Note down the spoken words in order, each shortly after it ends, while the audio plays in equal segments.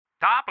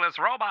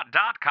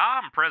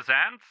ToplessRobot.com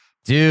presents...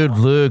 Dude,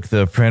 Luke,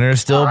 the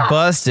printer's still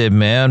busted,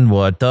 man.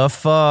 What the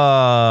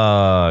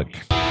fuck?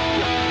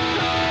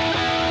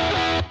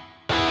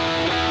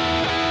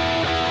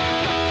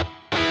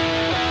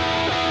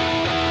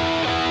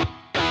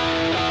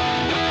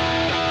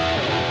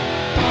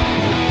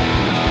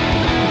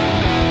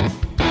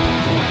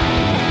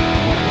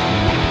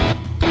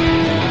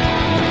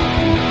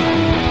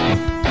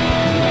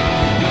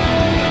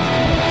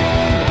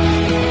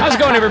 How's it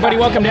going, everybody?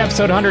 Welcome to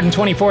episode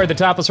 124 of the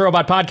Topless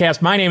Robot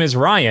Podcast. My name is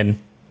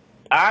Ryan.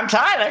 I'm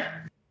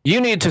Tyler. You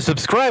need to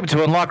subscribe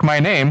to unlock my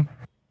name.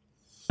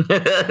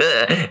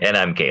 And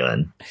I'm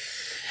Kalen.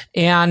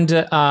 And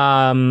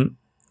I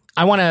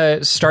want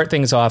to start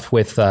things off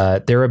with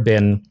there have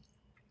been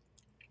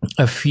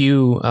a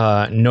few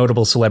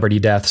notable celebrity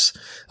deaths,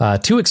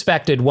 two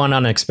expected, one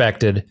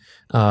unexpected,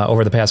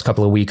 over the past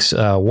couple of weeks.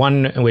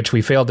 One which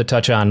we failed to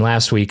touch on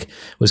last week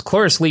was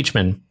Cloris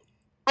Leachman.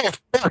 Oh,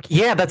 fuck.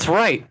 Yeah, that's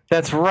right.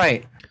 That's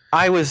right.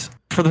 I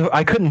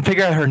couldn't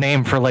figure out her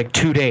name for like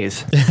 2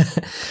 days.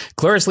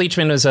 Cloris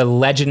Leachman was a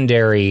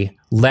legendary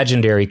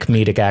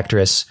comedic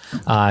actress.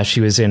 She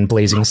was in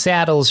Blazing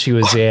Saddles. She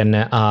was in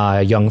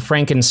Young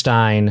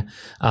Frankenstein.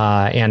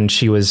 And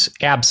she was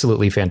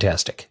absolutely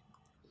fantastic.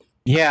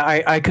 Yeah,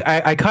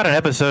 I caught an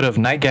episode of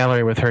Night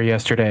Gallery with her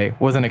yesterday.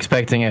 Wasn't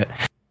expecting it.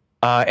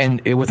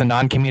 And it was a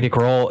non-comedic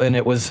role, and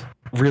it was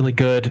really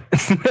good.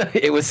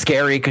 It was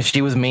scary because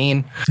she was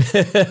mean.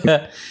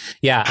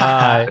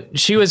 Yeah,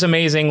 she was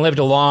amazing. Lived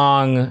a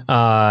long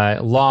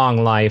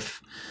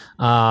life.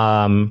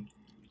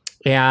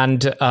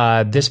 And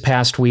this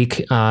past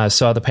week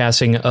saw the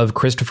passing of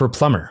Christopher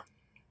Plummer.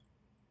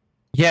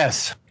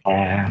 Yes.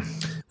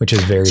 Which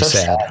is very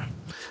sad.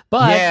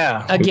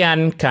 But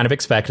again, kind of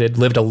expected.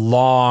 Lived a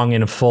long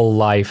and full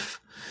life.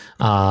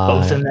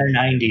 Both in their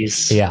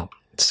 90s. Yeah.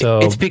 So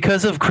it's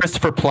because of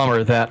Christopher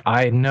Plummer that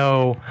I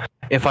know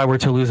if I were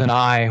to lose an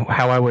eye,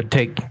 how I would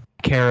take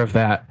care of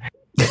that.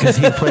 Because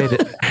he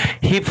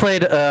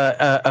played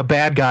a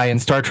bad guy in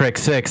Star Trek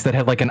 6 that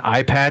had like an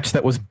eye patch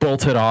that was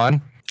bolted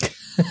on.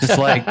 Just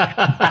like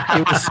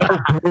it was so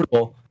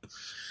brutal.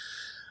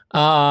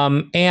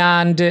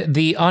 And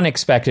the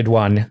unexpected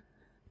one,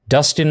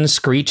 Dustin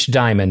Screech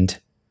Diamond,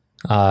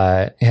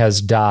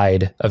 has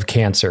died of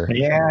cancer.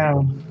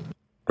 Yeah.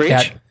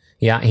 Screech?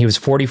 Yeah, he was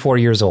 44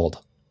 years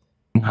old.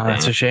 Oh,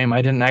 that's a shame.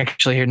 I didn't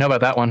actually know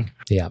about that one.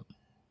 Yeah.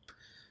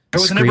 I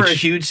was never a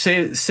huge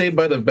Saved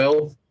by the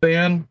Bell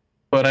fan,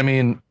 but I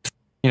mean,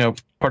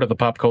 part of the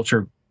pop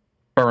culture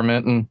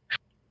firmament. And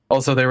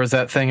also there was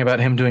that thing about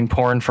him doing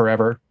porn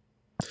forever.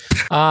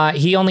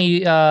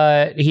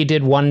 He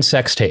did one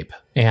sex tape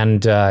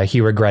and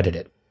he regretted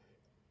it.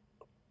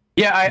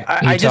 Yeah,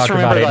 I just talked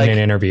remember about it in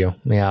an interview.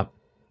 Yeah.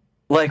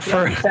 Like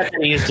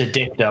he used a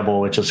dick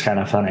double, which was kind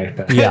of funny.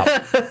 But. Yeah.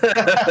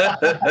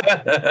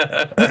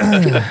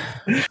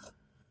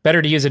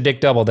 Better to use a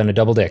dick double than a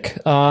double dick.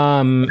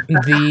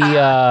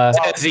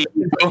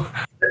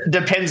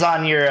 Depends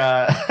on your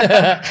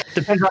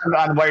depends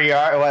on where you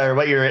are or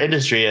what your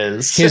industry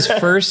is. His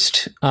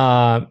first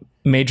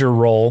major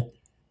role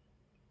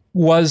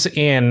was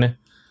in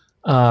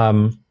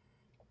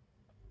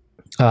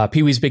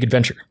Pee-wee's Big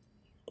Adventure.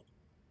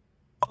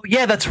 Oh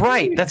yeah, that's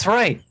right. That's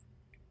right.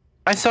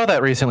 I saw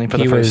that recently for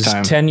the first time. He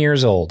was 10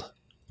 years old.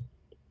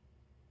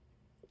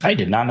 I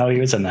did not know he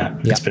was in that.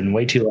 Yeah. It's been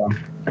way too long.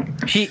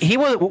 He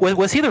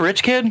was he the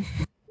rich kid?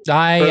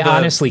 I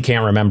honestly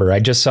can't remember. I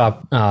just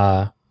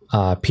saw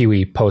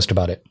Pee-wee post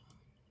about it.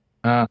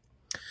 And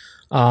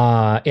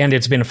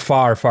it's been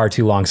far, far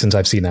too long since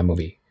I've seen that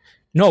movie.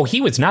 No,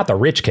 he was not the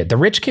rich kid. The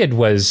rich kid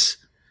was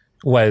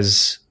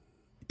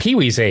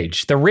Pee-wee's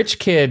age. The rich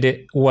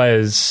kid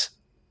was...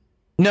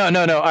 No.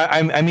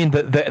 I mean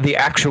the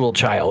actual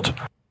child.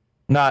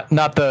 Not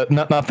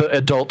the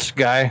adult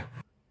guy.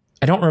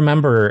 I don't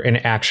remember an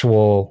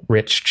actual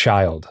rich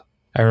child.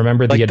 I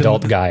remember the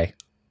adult guy.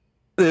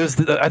 I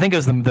think it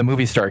was the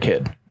movie star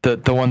kid,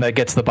 the one that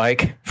gets the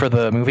bike for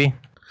the movie.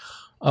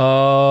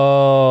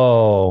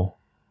 Oh,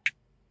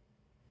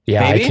 yeah,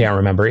 maybe? I can't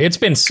remember. It's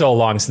been so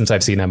long since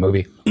I've seen that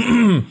movie.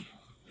 Yeah,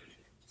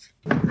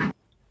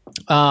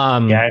 I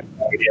have no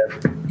idea.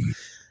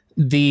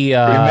 The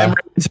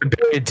memories are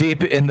buried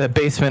deep in the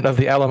basement of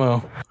the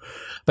Alamo.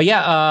 But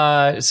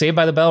yeah, Saved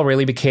by the Bell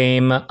really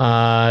became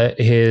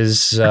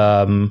his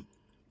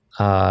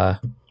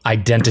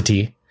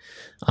identity.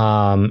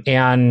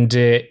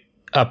 And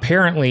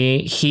apparently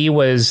he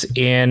was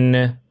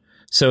in...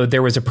 So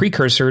there was a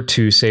precursor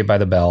to Saved by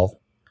the Bell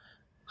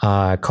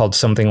called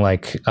something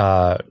like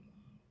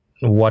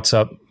What's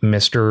Up,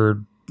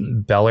 Mr.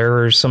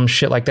 Beller or some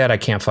shit like that. I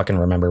can't fucking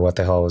remember what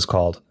the hell it was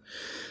called.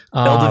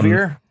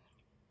 Belvedere?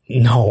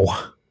 No.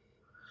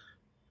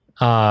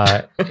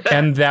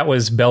 And that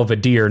was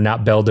Belvedere,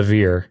 not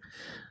Belvedere.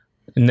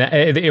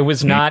 It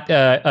was not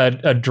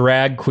a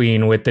drag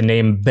queen with the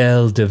name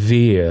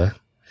Belvedere.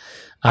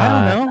 I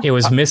don't know. It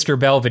was Mr.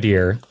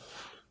 Belvedere.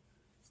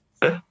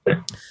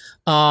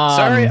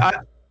 Sorry,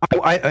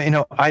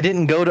 I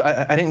didn't go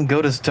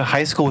to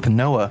high school with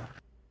Noah.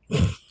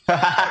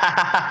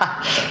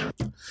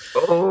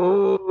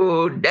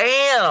 Oh,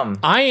 damn.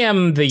 I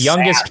am the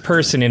youngest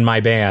person in my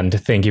band.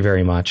 Thank you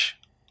very much.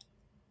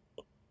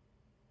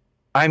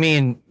 I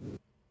mean,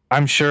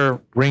 I'm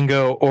sure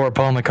Ringo or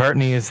Paul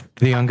McCartney is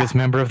the youngest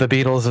member of the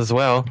Beatles as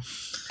well.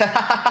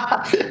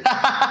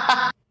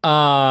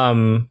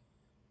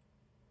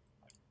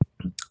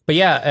 But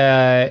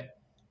yeah,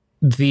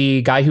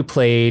 the guy who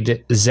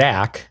played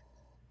Zach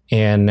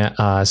in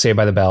Saved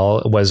by the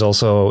Bell was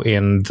also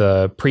in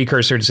the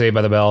precursor to Saved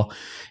by the Bell,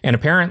 and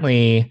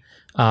apparently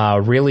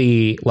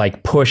really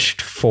like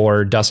pushed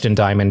for Dustin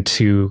Diamond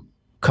to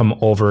come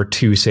over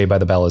to Saved by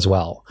the Bell as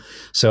well.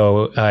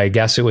 So I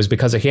guess it was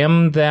because of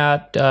him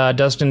that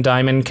Dustin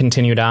Diamond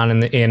continued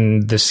on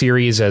in the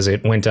series as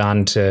it went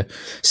on to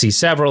see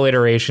several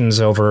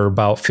iterations over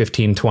about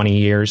 15, 20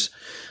 years.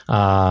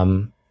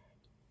 What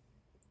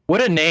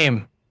a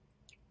name.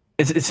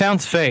 It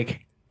sounds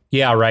fake.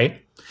 Yeah, right.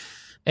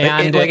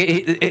 And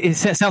it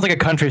sounds like a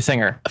country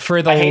singer.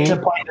 For the I hate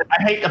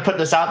to put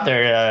this out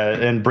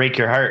there and break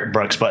your heart,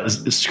 Brooks, but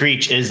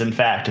Screech is in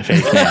fact a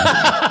fake name.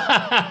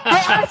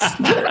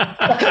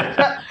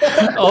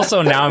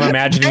 Also, now I'm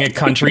imagining a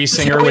country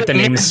singer with the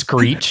name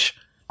Screech.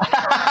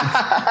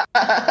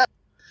 That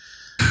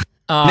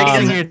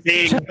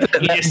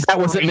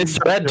wasn't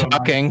Mr. Ed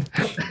talking.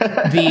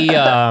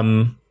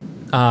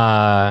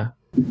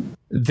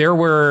 There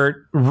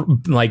were,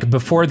 like,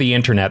 before the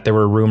internet, there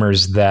were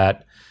rumors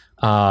that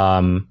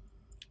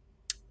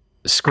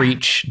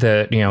Screech,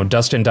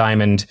 Dustin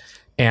Diamond,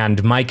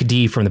 and Mike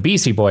D from the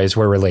Beastie Boys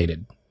were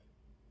related.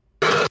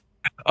 Oh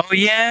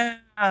yeah,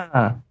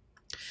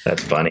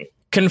 That's funny.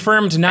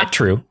 Confirmed, not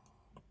true.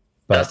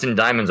 But Dustin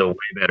Diamond's a way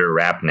better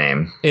rap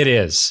name. it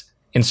is,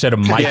 instead of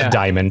Mike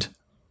Diamond.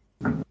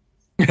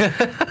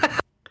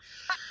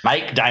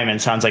 Mike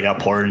Diamond sounds like a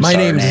porn My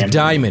star name's name.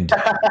 Diamond.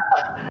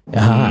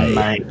 Hi,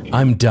 Mike.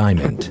 I'm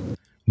Diamond.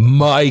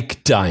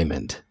 Mike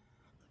Diamond.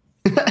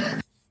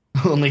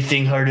 Only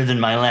thing harder than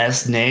my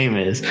last name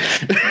is.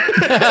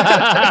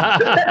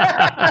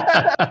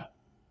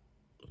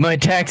 my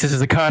taxes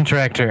as a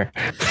contractor.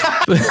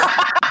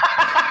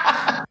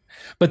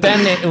 But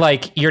then,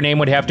 your name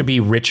would have to be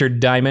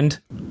Richard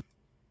Diamond.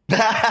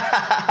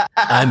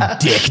 I'm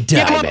Dick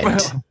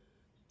Diamond.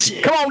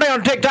 Come on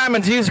down to Dick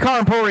Diamond's used car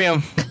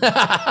emporium.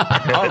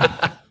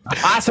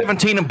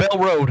 I-17 and Bell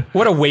Road.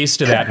 What a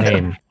waste of that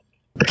name.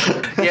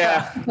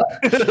 Yeah.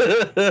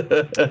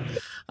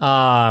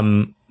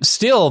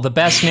 Still the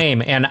best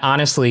name. And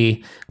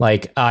honestly,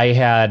 I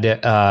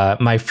had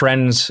my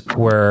friends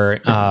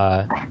were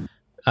one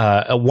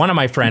of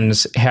my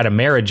friends had a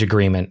marriage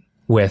agreement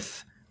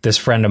with this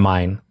friend of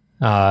mine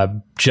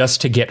just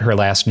to get her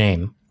last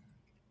name.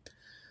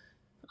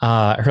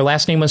 Her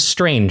last name was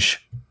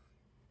Strange.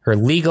 Her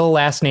legal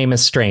last name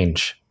is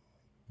Strange.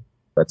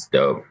 That's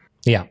dope.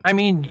 Yeah. I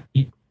mean,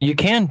 you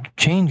can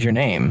change your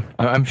name.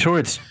 I'm sure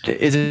is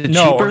it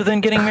cheaper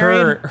than getting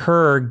married?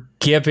 Her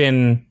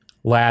given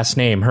last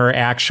name, her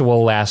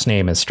actual last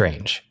name is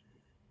Strange.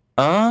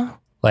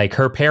 Like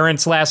her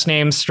parents' last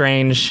name's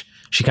Strange.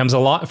 She comes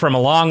from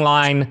a long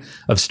line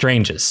of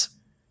Stranges.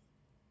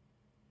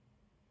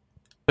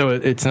 So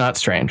it's not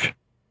strange.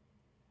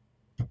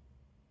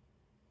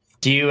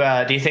 Do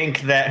you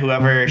think that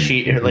whoever her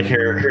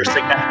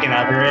significant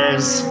other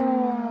is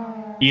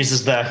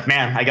uses the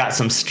 "man, I got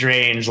some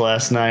strange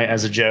last night"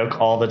 as a joke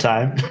all the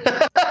time?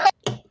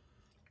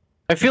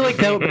 I feel like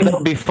that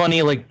would be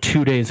funny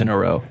 2 days in a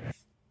row.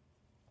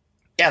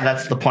 Yeah,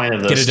 that's the point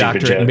of the Get a stupid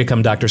doctorate joke. and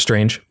become Dr.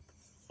 Strange.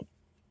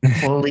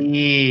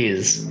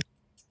 Please.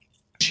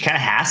 She kind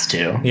of has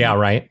to. Yeah,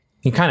 right.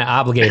 You're kind of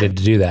obligated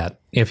to do that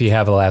if you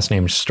have a last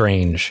name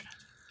Strange.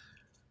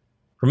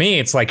 For me,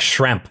 it's like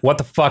shrimp. What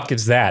the fuck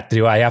is that?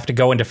 Do I have to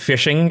go into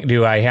fishing?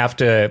 Do I have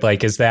to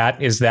is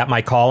that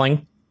my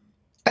calling?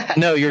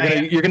 No, you're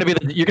gonna be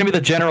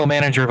the general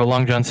manager of a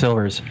Long John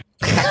Silver's.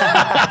 Either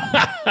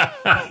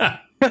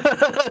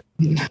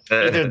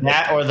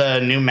that or the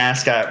new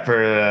mascot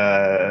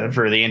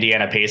for the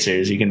Indiana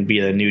Pacers. You can be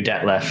the new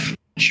Detlef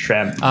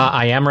Schrempf.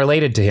 I am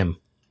related to him.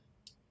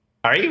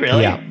 Are you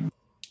really? Yeah.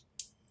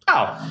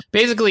 Oh.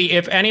 Basically,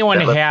 if anyone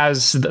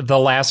has the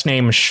last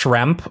name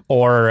Schremp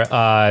or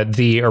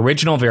the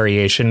original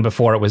variation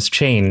before it was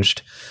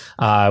changed,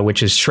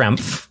 which is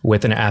Schrempf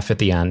with an F at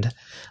the end,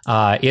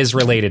 is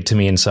related to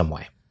me in some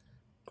way.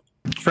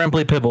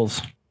 Shrimply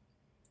Pibbles.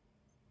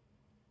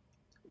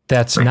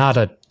 That's not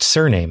a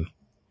surname.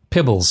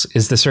 Pibbles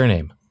is the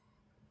surname.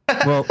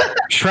 Well,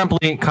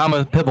 Shrimply,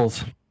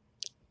 Pibbles.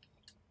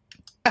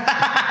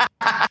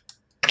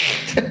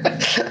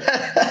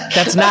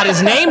 That's not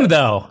his name,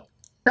 though.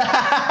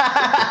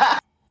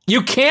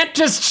 You can't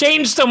just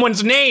change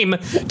someone's name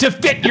to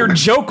fit your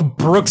joke,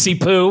 Brooksy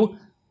Poo.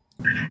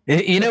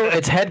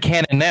 It's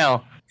headcanon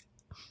now.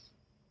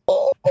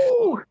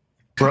 Oh.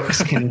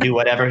 Brooks can do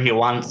whatever he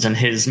wants in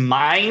his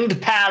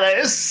mind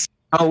palace.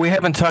 Oh, we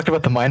haven't talked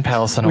about the Mind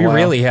Palace in a We while.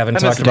 really haven't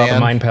talked about the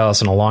Mind Palace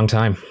in a long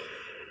time.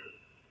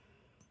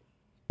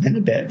 In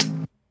a bit.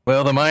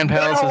 Well, the Mind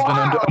Palace has been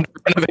under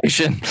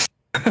renovation.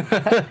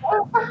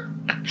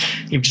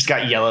 You've just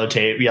got yellow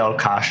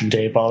caution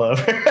tape all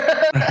over.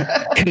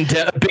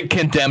 A big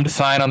condemned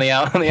sign on the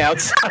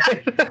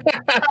outside.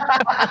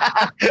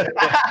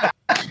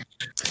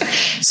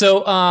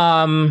 So,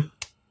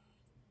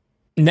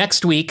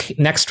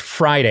 next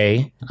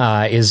Friday,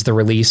 is the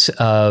release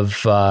of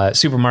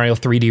Super Mario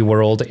 3D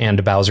World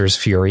and Bowser's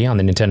Fury on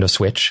the Nintendo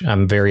Switch.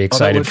 I'm very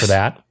excited for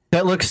that.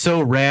 That looks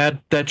so rad.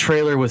 That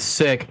trailer was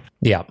sick.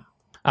 Yeah.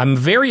 I'm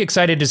very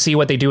excited to see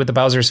what they do with the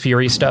Bowser's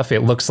Fury stuff. It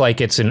looks like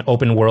it's an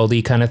open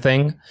worldy kind of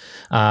thing,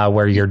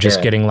 where you're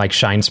just getting like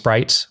shine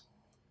sprites.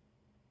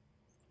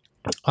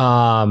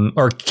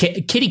 Or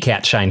kitty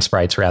cat shine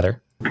sprites,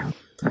 rather.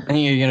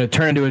 And you're going to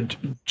turn into a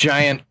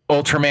giant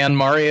Ultraman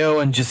Mario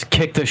and just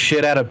kick the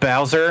shit out of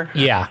Bowser?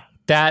 Yeah,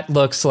 that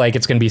looks like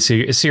it's going to be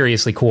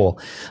seriously cool.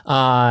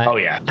 Oh,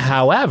 yeah.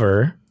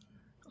 However,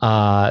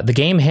 the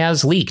game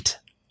has leaked.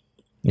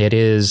 It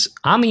is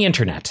on the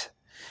internet.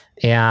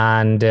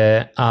 And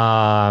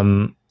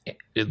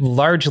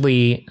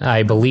largely,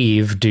 I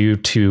believe, due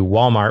to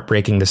Walmart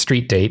breaking the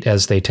street date,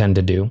 as they tend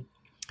to do.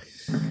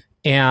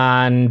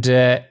 And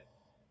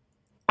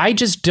I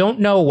just don't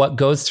know what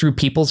goes through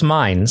people's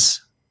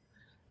minds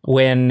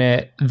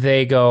when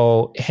they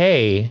go,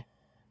 hey,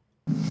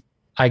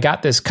 I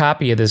got this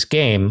copy of this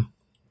game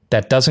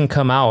that doesn't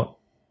come out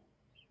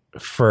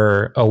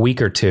for a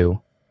week or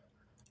two.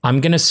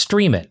 I'm going to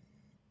stream it.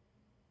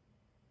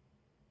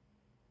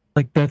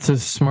 Like, that's a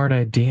smart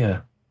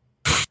idea.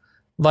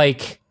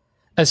 Like,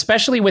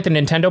 especially with a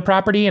Nintendo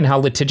property and how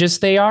litigious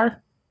they are.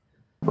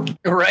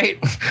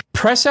 Right.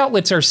 Press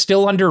outlets are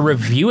still under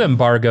review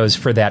embargoes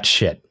for that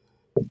shit.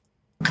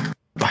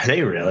 Are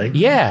they really?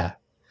 Yeah.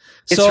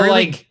 It's so, really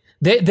like,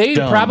 they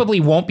dumb.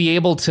 probably won't be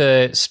able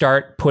to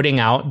start putting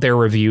out their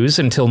reviews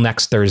until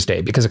next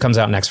Thursday because it comes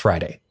out next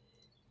Friday.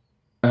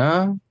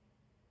 I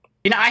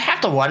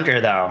have to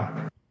wonder, though.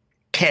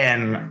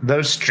 Can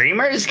those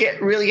streamers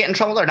really get in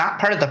trouble? They're not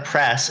part of the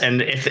press,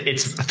 and if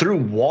it's through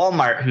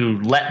Walmart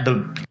who let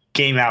the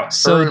game out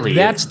early,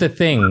 that's the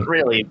thing. It's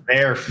really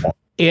their fault.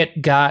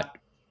 It got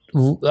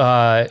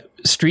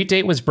street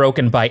date was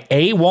broken by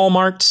a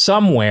Walmart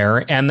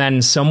somewhere, and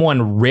then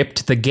someone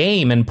ripped the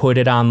game and put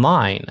it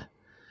online.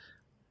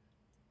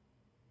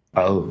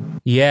 Oh,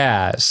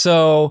 yeah.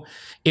 So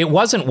it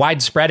wasn't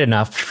widespread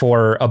enough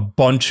for a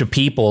bunch of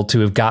people to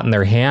have gotten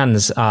their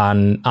hands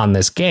on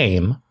this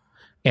game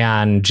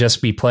and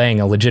just be playing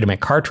a legitimate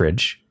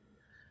cartridge.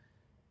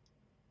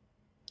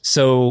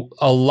 So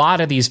a lot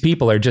of these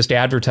people are just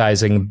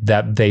advertising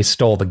that they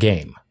stole the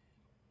game.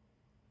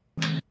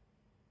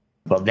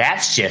 well,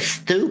 that's just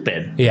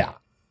stupid. Yeah.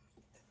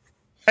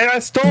 Hey, I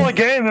stole a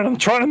game and I'm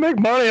trying to make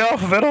money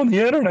off of it on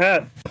the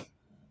internet.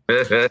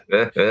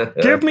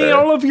 Give me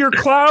all of your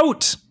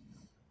clout.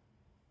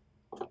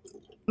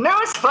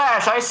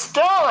 Newsflash, I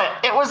stole it.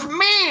 It was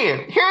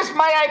me. Here's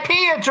my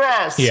IP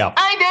address. Yeah.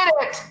 I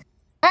did it.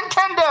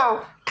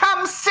 Nintendo,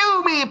 come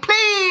sue me,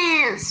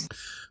 please.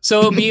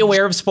 So be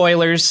aware of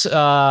spoilers.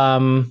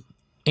 I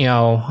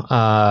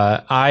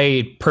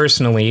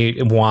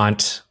personally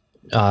want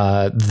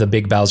the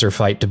big Bowser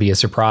fight to be a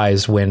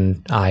surprise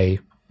when I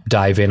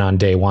dive in on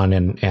day one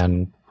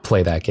and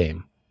play that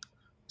game.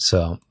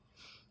 So,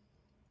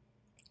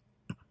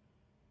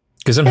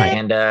 because I'm like,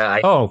 And I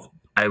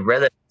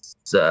read that it's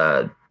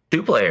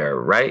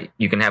 2-player, right?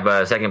 You can have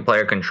a second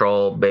player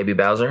control Baby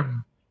Bowser.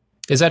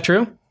 is that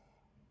true?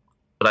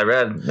 What I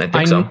read, I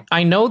think so.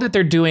 I know that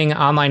they're doing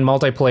online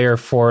multiplayer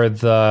for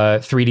the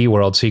 3D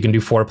world, so you can do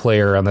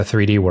 4-player on the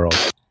 3D world.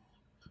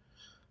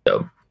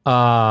 Dope.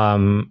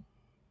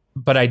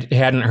 But I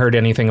hadn't heard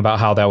anything about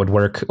how that would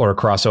work or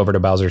cross over to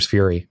Bowser's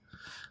Fury.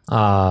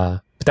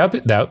 But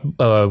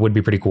that would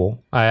be pretty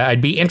cool.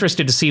 I'd be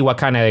interested to see what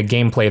kind of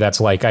gameplay that's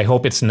like. I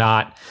hope it's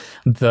not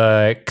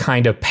the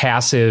kind of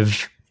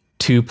passive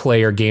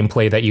 2-player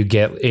gameplay that you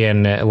get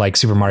in like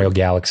Super Mario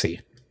Galaxy.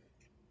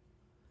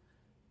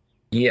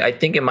 Yeah, I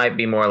think it might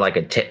be more like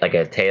a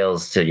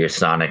Tales to your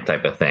Sonic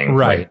type of thing,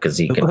 Right. Because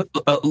he can.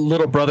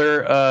 Little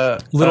brother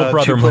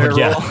Brother two-player mode,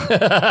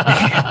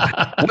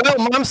 yeah.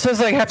 Well, Mom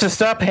says I have to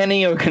stop handing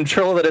you a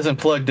controller that isn't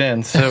plugged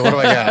in. So what do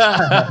I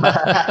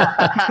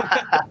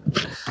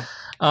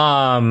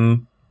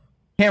got?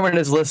 Cameron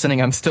is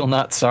listening. I'm still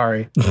not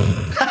sorry.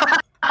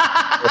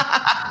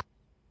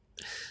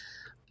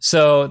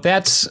 So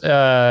that's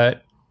going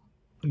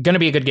to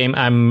be a good game.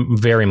 I'm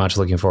very much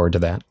looking forward to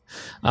that.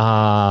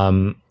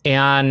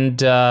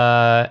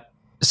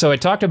 So I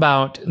talked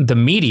about The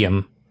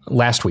Medium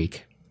last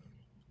week.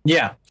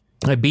 Yeah.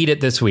 I beat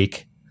it this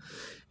week,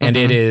 and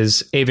it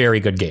is a very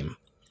good game.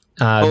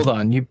 Hold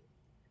on. You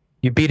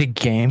beat a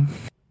game?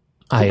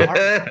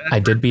 I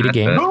did beat a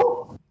game.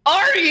 Who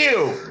are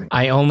you?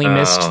 I only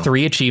missed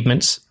 3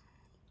 achievements.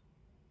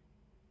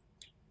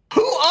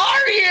 Who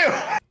are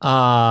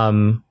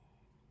you?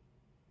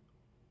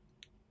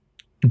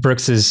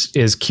 Brooks is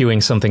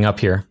queuing something up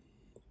here.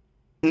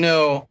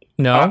 No.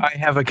 No. I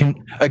have a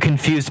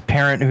confused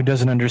parent who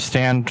doesn't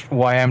understand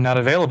why I'm not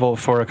available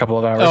for a couple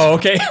of hours. Oh,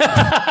 okay.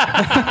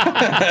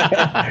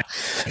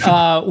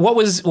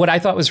 What I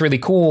thought was really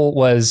cool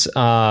was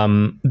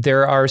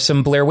there are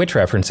some Blair Witch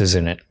references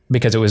in it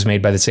because it was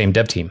made by the same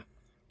dev team.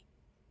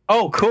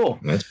 Oh, cool.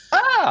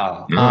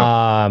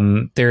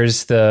 Oh.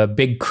 There's the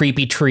big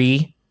creepy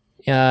tree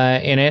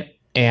in it,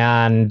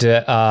 and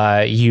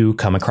you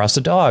come across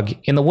a dog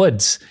in the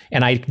woods.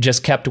 And I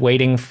just kept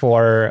waiting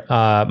for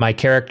my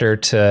character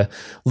to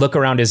look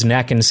around his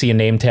neck and see a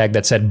name tag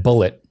that said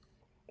Bullet.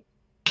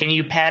 Can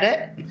you pet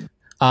it?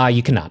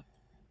 You cannot.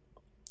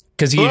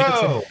 Because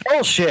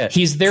Bullshit.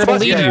 he's there to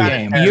lead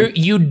you.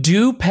 You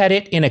do pet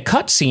it in a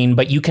cutscene,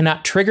 but you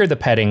cannot trigger the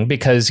petting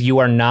because you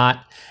are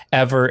not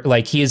ever,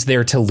 like, he is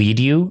there to lead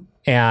you.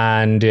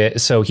 And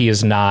so he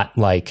is not,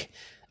 like,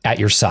 at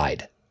your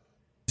side.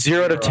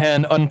 0 to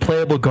 10,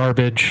 unplayable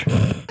garbage.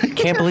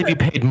 Can't believe you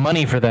paid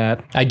money for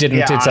that. I didn't.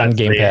 Yeah, it's on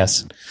honestly. Game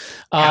Pass.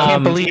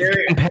 Can't believe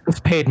Game Pass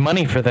paid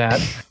money for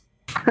that.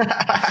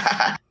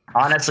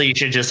 Honestly, you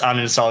should just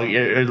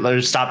uninstall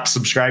or stop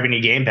subscribing to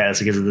Game Pass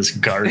because of this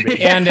garbage.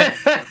 And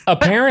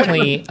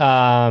apparently,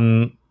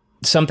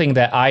 something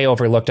that I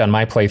overlooked on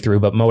my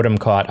playthrough, but Modem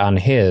caught on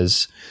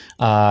his,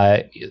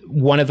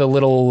 one of the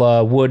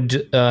little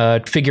wood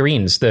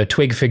figurines, the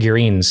twig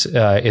figurines,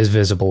 is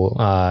visible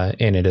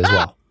in it as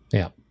well.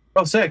 Yeah.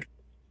 Oh, sick.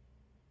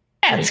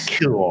 That's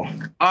cool.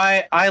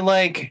 I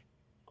like,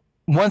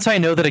 once I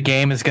know that a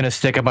game is going to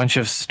stick a bunch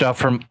of stuff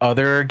from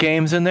other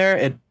games in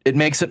there, it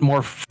makes it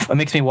more, it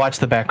makes me watch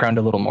the background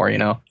a little more, you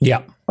know?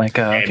 Yeah. Like,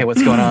 okay,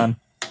 what's going on?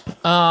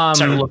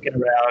 Start looking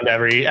around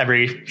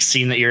every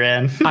scene that you're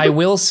in. I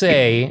will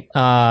say,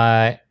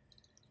 and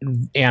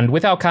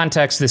without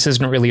context, this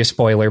isn't really a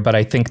spoiler, but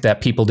I think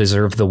that people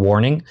deserve the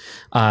warning.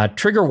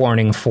 Trigger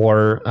warning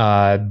for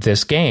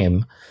this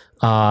game.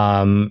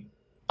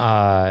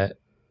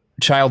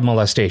 Child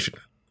molestation.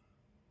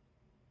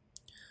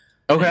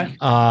 Okay.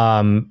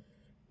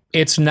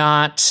 It's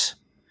not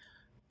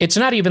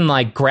even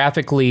like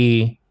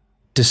graphically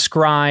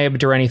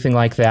described or anything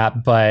like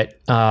that,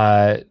 but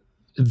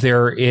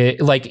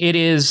it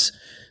is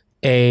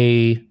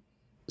a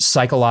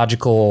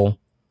psychological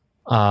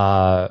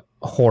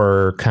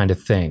horror kind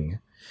of thing.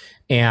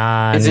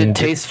 And is it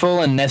tasteful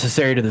and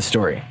necessary to the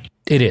story?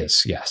 It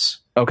is, yes.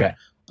 Okay.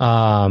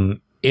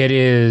 It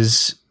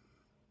is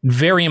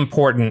very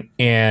important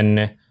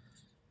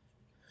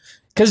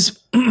because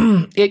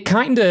the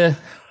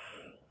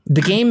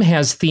game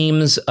has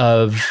themes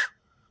of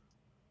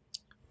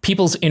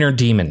people's inner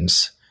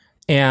demons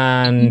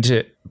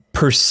and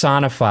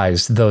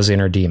personifies those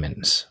inner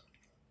demons.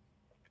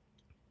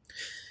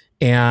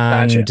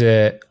 And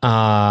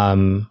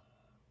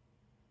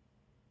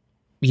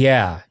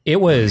yeah,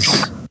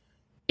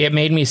 it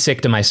made me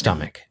sick to my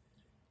stomach.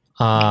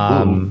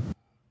 But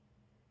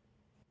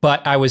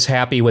I was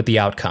happy with the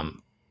outcome.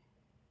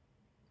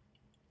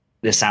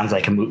 This sounds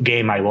like a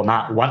game I will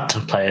not want to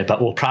play, but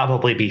will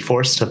probably be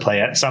forced to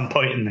play at some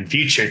point in the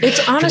future.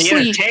 It's honestly for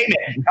the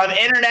entertainment of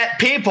internet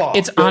people.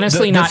 It's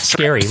honestly not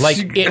scary. Like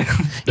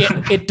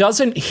it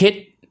doesn't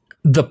hit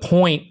the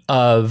point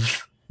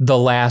of the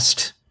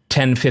last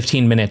 10,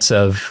 15 minutes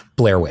of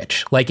Blair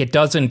Witch. Like it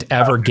doesn't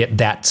ever get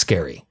that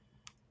scary.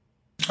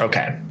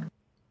 Okay.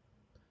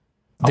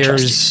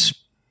 There's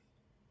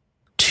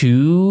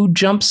 2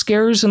 jump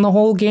scares in the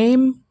whole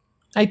game,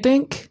 I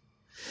think.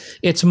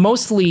 It's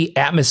mostly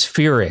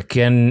atmospheric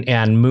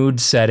and mood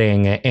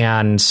setting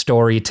and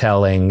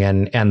storytelling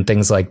and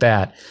things like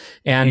that.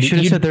 And you should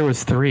have said there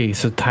was 3,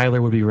 so Tyler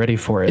would be ready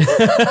for it.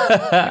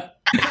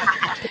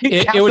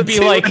 it would be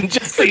like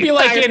it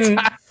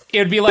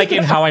would be like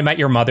in How I Met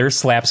Your Mother,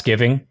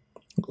 Slapsgiving.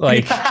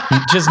 Like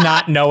just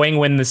not knowing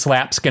when the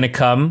slap's gonna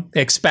come,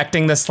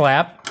 expecting the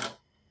slap.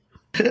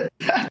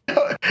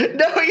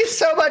 Knowing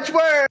so much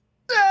worse.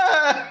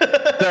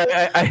 Sorry,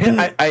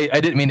 I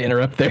didn't mean to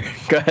interrupt there.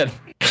 Go ahead.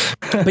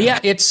 But yeah,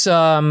 it's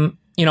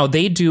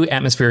they do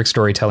atmospheric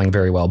storytelling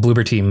very well.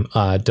 Bloober Team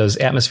does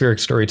atmospheric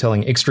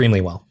storytelling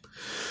extremely well.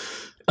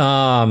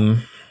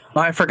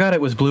 I forgot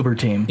it was Bloober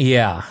Team.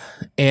 Yeah,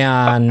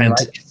 and I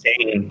like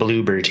saying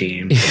Bloober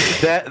Team.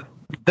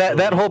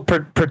 that whole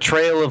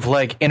portrayal of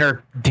like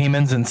inner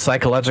demons and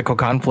psychological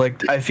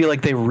conflict, I feel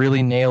like they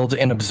really nailed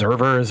in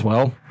Observer as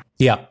well.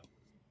 Yeah.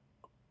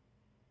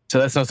 So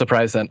that's no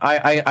surprise then.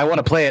 I want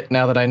to play it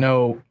now that I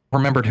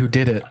remembered who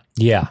did it.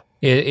 Yeah.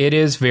 It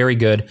is very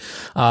good.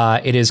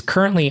 It is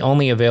currently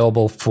only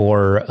available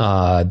for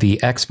the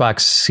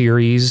Xbox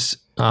Series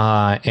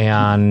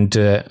and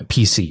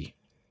PC.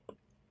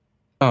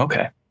 Oh,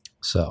 okay.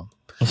 So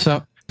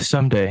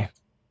someday.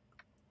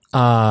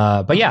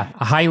 But yeah,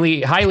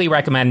 highly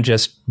recommend.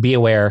 Just be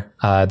aware.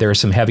 There are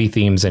some heavy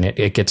themes in it.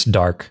 It gets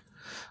dark,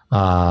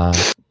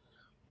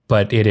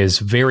 but it is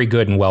very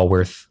good and well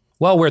worth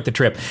the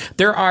trip.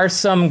 There are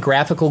some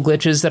graphical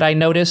glitches that I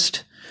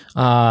noticed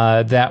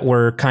that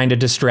were kind of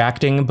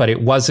distracting, but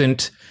it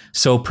wasn't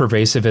so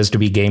pervasive as to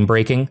be game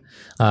breaking.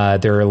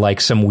 There are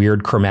like some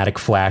weird chromatic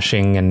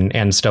flashing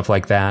and stuff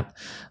like that.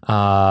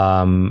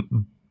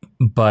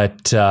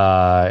 But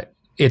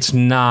it's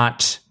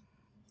not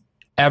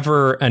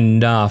ever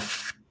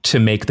enough to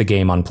make the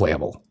game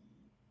unplayable.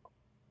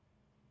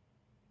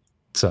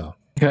 So,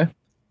 Okay. I'll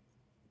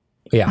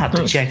yeah, have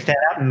to check that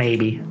out,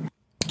 maybe.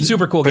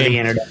 super cool For the game.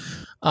 internet.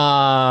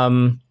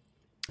 Trying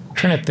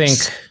to think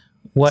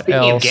what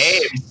Speaking else. of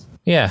games,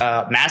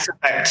 Yeah. Mass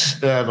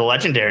Effect, the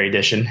Legendary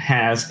Edition,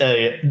 has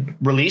a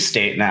release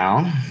date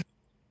now.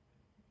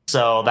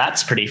 So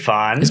that's pretty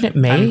fun. Isn't it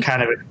May? I'm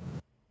kind of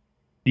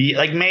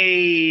like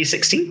May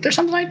 16th or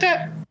something like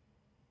that.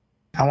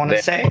 I want to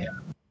They- say.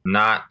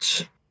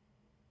 Not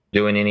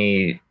doing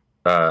any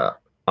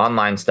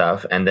online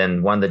stuff, and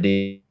then one of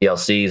the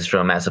DLCs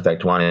from Mass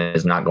Effect 1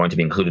 is not going to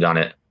be included on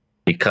it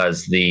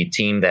because the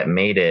team that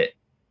made it,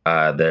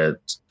 the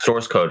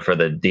source code for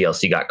the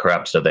DLC got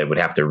corrupt, so they would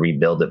have to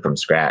rebuild it from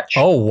scratch.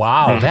 Oh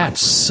wow, that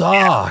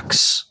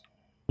sucks.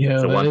 Yeah,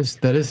 So one-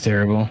 that is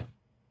terrible.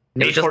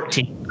 May was just-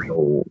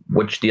 14th.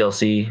 Which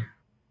DLC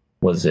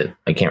was it?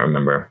 I can't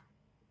remember.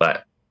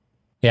 But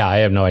Yeah, I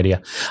have no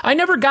idea. I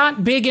never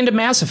got big into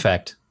Mass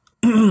Effect.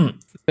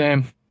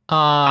 Same.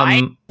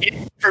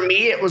 For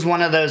me, it was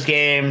one of those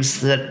games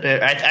that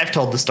I've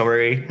told the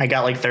story. I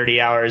got like 30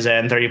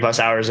 plus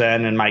hours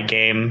in, and my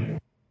game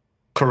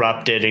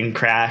corrupted and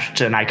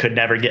crashed, and I could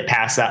never get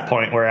past that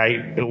point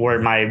where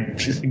my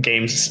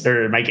game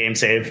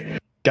save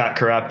got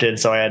corrupted.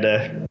 So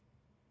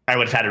I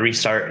would have had to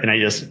restart, and I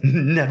just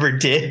never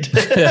did.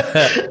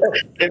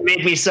 It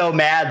made me so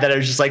mad that I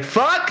was just like,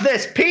 fuck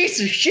this piece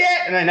of shit.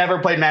 And I never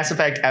played Mass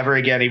Effect ever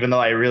again, even though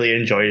I really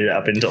enjoyed it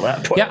up until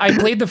that point. Yeah, I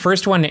played the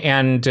first one,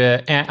 and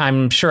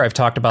I'm sure I've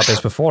talked about this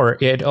before.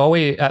 It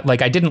always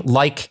I didn't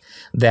like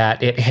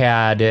that it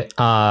had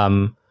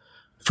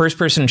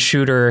first-person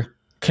shooter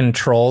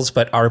controls,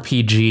 but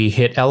RPG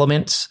hit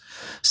elements.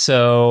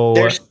 So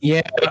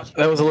Yeah,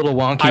 that was a little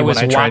wonky. I was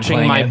when I tried watching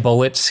playing my it.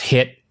 bullets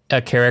hit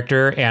a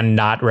character and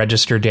not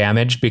register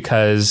damage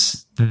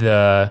because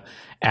the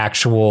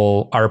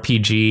actual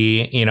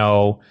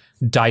RPG,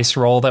 dice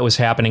roll that was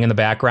happening in the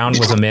background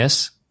was a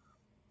miss.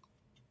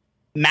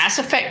 Mass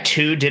Effect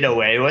 2 did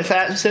away with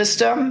that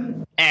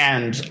system,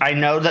 and I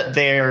know that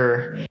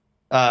they're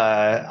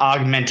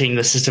augmenting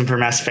the system for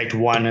Mass Effect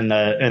 1 in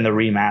the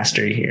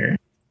remaster here.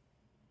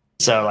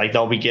 So like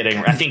they'll be getting,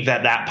 I think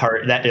that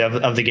part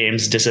of the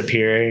game's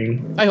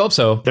disappearing. I hope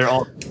so.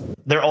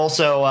 They're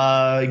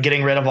also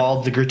getting rid of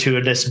all the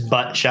gratuitous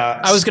butt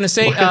shots. I was going to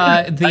say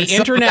the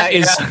internet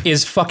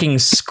is fucking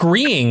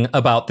screaming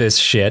about this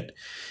shit,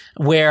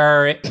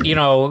 where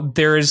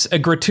there's a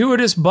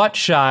gratuitous butt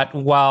shot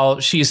while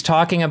she's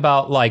talking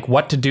about like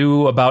what to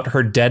do about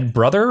her dead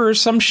brother or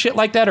some shit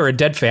like that, or a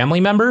dead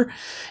family member,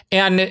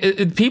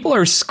 and people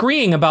are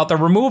screaming about the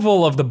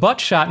removal of the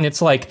butt shot, and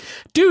it's like,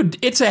 dude,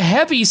 it's a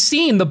heavy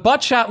scene. The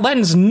butt shot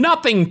lends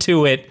nothing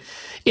to it.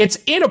 It's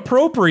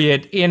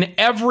inappropriate in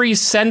every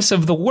sense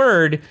of the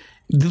word.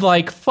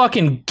 Like,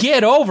 fucking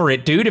get over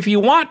it, dude. If you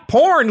want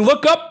porn,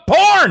 look up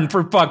porn,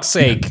 for fuck's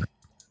sake.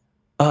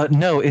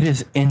 No, it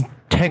is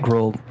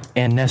integral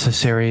and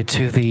necessary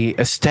to the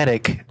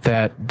aesthetic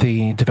that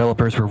the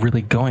developers were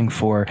really going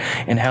for,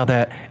 and how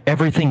that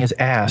everything is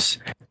ass,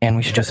 and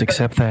we should just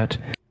accept that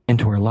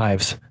into our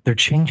lives. They're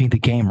changing the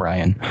game,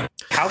 Ryan.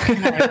 How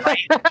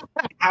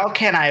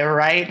can I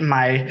write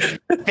my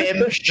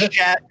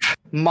FemShep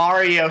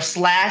Mario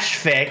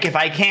 /fic if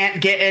I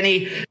can't get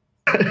any?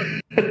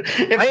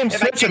 I am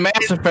such a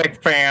Mass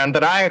Effect fan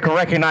that I can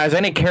recognize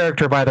any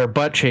character by their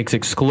butt cheeks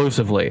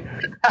exclusively.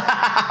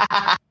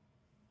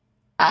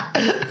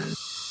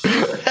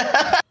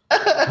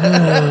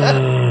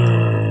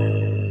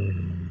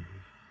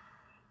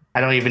 I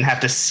don't even have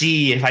to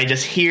see if I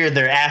just hear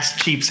their ass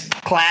cheeks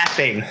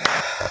clapping.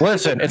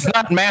 Listen, it's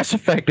not Mass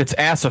Effect, it's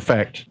Ass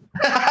Effect.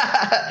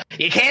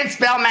 You can't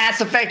spell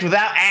Mass Effect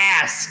without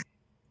ass.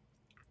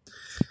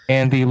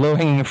 And the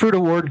low-hanging fruit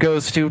award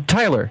goes to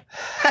Tyler.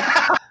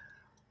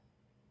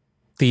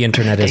 The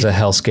internet is a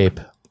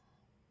hellscape.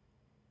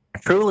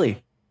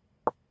 Truly.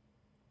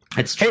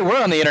 It's Hey,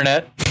 we're on the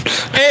internet.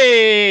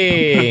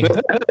 Hey!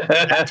 Does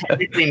that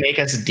technically make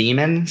us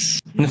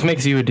demons? This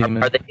makes you a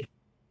demon.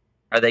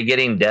 are they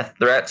getting death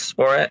threats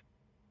for it?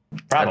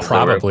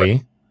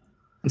 Probably.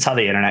 That's how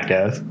the internet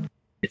goes.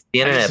 It's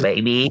the internet,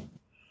 baby.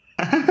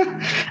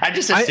 I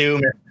just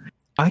assume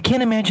I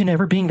can't imagine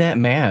ever being that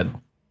mad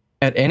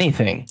at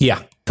anything.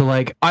 Yeah. So,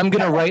 like, I'm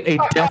going to write a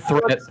death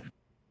threat.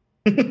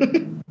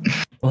 I'm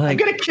Like,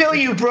 gonna kill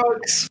you,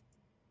 Brooks.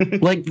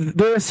 like,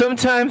 there are some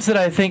times that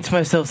I think to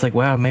myself, it's like,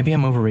 wow, maybe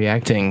I'm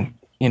overreacting,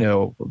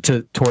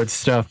 towards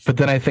stuff. But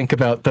then I think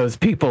about those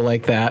people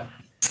like that.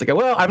 It's like,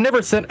 well, I've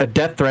never sent a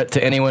death threat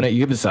to anyone at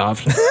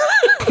Ubisoft.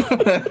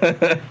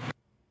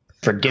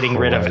 For getting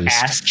rid of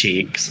Christ. ass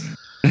cheeks.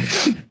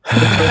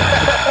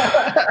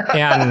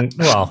 And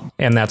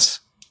that's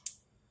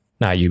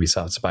not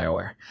Ubisoft, it's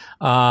BioWare.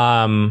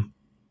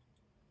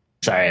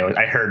 Sorry,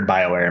 I heard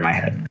BioWare in my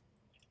head.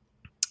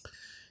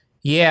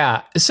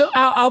 Yeah, so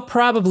I'll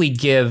probably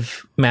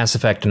give Mass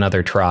Effect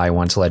another try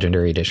once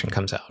Legendary Edition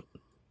comes out.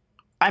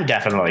 I'm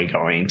definitely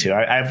going to.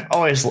 I've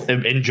always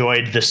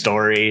enjoyed the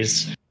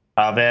stories.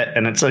 of it,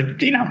 and it's like,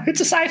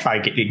 it's a sci-fi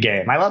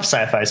game. I love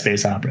sci-fi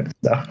space opera.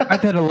 So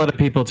I've had a lot of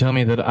people tell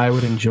me that I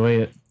would enjoy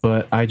it,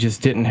 but I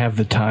just didn't have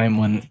the time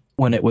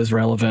when it was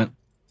relevant.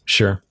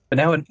 Sure. But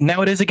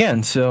now it is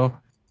again. So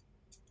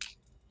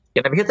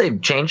Yeah, because they've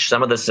changed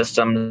some of the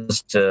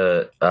systems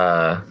to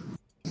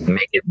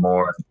make it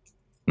more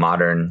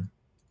modern,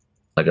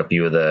 like a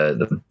few of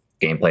the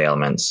gameplay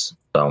elements.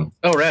 So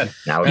rad.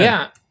 now,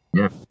 Yeah.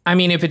 I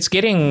mean, if it's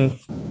getting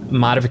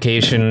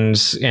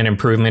modifications and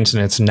improvements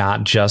and it's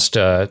not just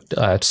a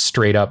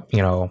straight up,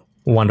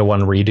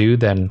 one-to-one redo,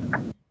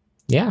 then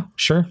yeah,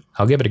 sure.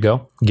 I'll give it a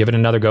go. Give it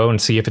another go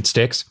and see if it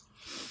sticks.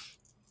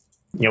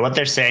 what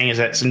they're saying is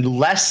that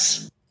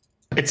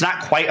it's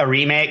not quite a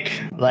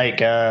remake like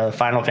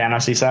Final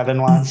Fantasy VII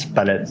was,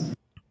 but it's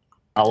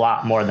a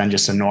lot more than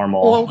just a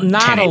normal. Well,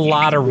 not a 1080p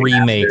lot of remaster.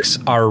 remakes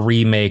are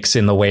remakes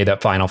in the way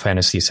that Final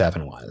Fantasy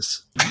VII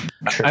was.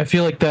 True. I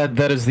feel like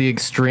that is the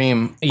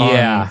extreme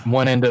Yeah. on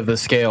one end of the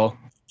scale.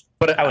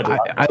 But I would love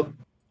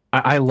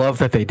I love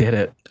that they did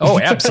it. Oh,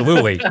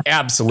 absolutely.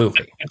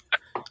 Absolutely.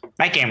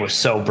 That game was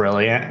so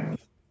brilliant.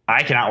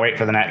 I cannot wait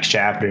for the next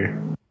chapter.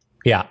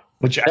 Yeah.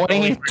 Which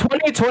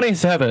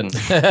 2027.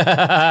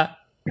 and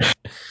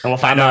we'll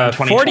find out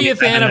in 40th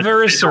 2027.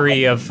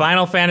 anniversary of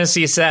Final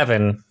Fantasy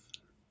VII.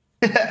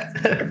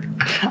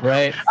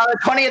 Right.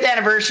 20th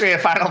anniversary of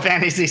Final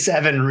Fantasy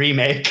VII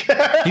remake.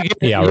 You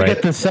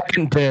get the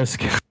second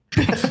disc.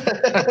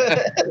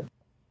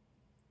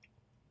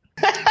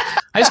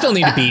 I still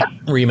need to beat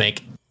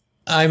Remake.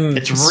 I'm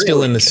It's still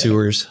really in the good.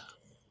 sewers.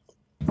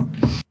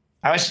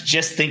 I was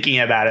just thinking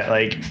about it,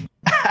 like,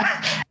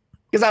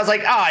 because I was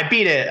like, I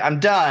beat it. I'm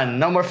done.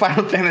 No more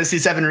Final Fantasy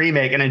VII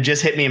remake. And it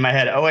just hit me in my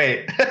head. Oh,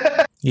 wait.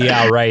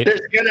 Yeah, right. There's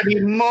going to be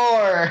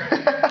more.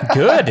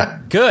 Good.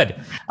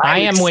 I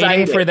am I'm waiting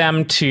excited. for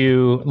them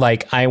to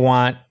I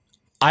want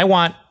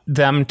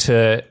them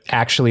to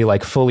actually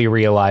fully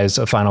realize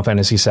a Final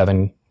Fantasy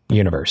VII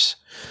universe,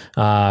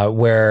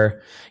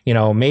 where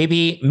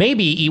maybe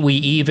we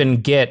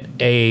even get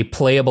a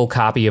playable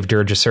copy of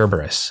Dirge of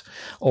Cerberus,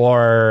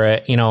 or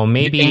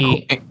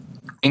maybe.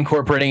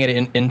 Incorporating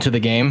it into the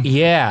game.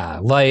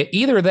 Yeah,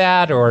 either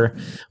that or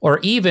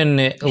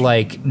even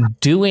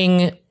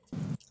doing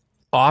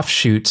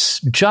offshoots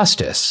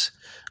justice,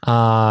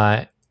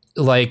 redoing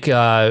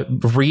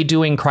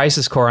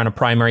Crisis Core on a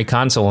primary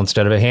console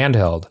instead of a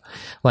handheld.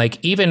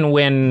 Even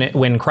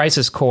when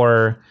Crisis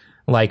Core,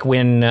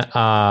 when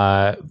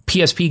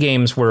PSP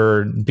games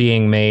were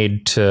being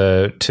made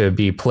to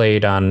be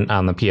played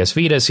on the PS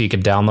Vita, so you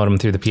could download them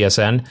through the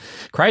PSN.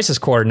 Crisis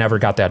Core never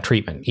got that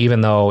treatment,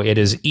 even though it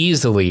is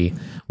easily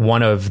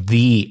one of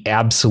the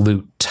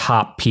absolute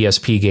top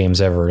PSP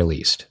games ever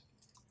released.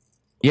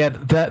 Yeah,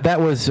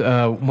 that was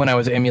when I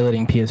was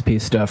emulating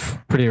PSP stuff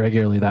pretty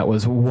regularly. That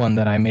was one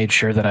that I made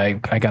sure that I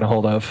got a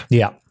hold of.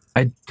 Yeah.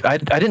 I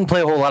didn't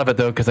play a whole lot of it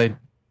though, because I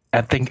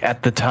think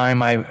at the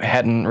time I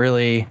didn't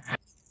really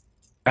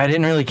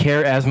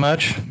care as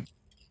much.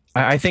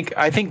 I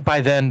think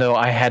by then though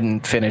I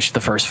hadn't finished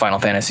the first Final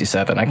Fantasy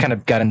VII. I kind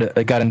of got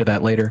into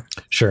that later.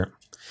 Sure.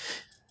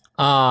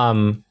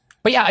 But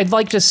yeah, I'd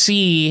like to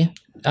see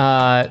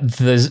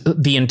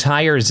the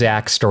entire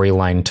Zack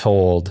storyline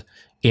told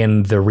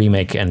in the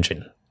remake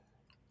engine.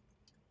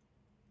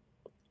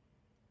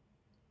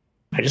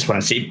 I just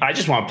want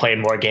to play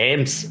more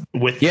games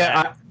with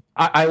that.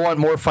 I want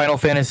more Final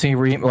Fantasy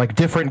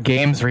different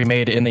games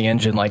remade in the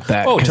engine like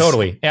that. Oh,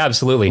 totally.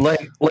 Absolutely. I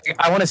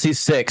want to see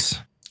 6.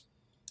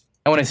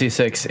 I want to see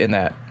 6 in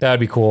that. That'd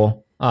be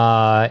cool.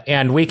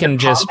 And we can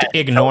just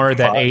ignore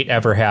that 8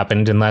 ever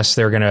happened unless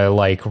they're going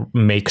to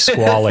make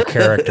Squall a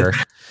character.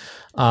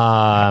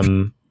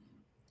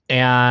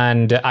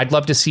 And I'd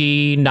love to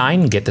see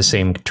 9 get the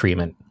same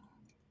treatment.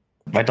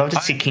 I'd love to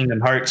see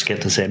Kingdom Hearts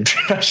get the same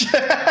trash.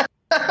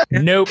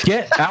 Nope.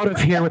 Get out of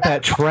here with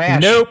that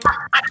trash. Nope.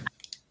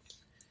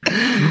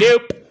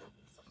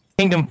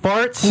 Kingdom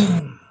Farts.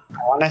 I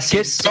want to see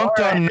Get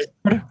dunked on.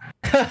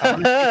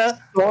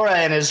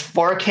 Sora in his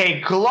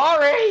 4K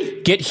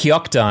glory. Get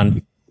hyuked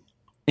on.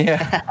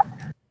 Yeah.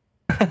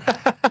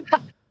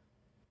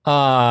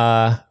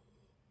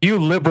 You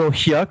liberal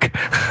hyuk.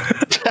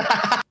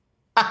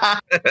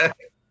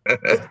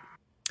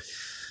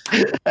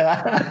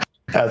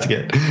 That's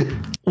good.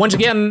 Once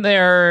again,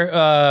 there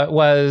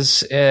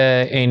was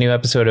a new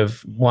episode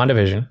of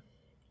WandaVision.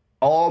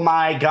 Oh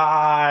my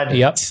god.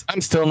 Yep.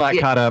 I'm still not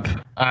caught up.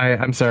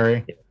 I'm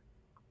sorry.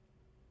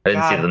 I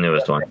didn't see God. the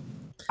newest one.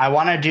 I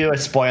want to do a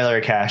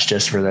spoiler cast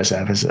just for this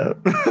episode.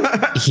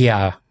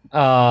 Yeah.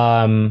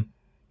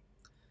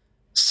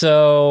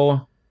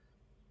 So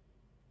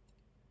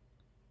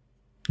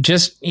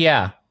just,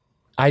 yeah,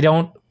 I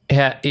don't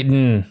have,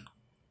 Just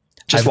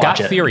I've got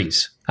watch it.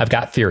 theories.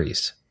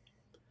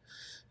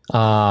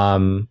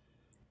 And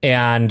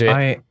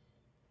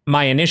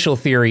my initial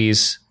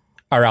theories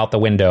are out the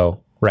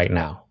window right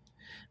now.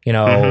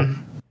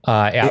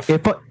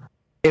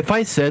 If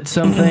I said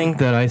something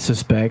that I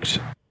suspect,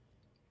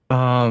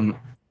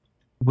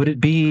 would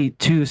it be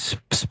too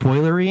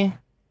spoilery?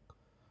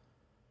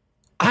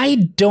 I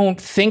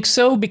don't think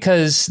so,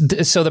 because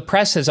so the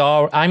press has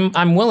all.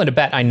 I'm willing to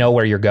bet I know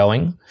where you're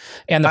going,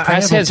 and the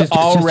press has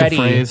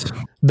already.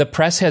 The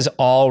press has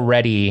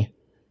already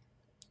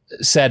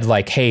said,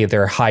 like, hey,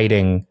 they're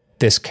hiding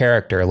this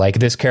character. Like,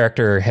 this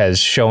character has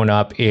shown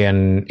up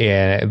in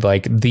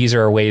like, these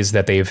are ways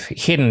that they've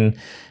hidden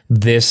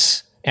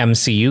this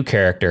MCU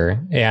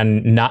character,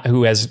 and not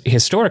who has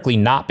historically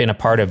not been a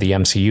part of the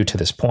MCU to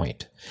this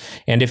point.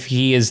 And if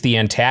he is the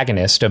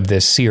antagonist of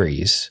this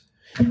series,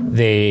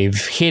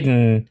 they've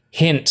hidden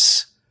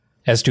hints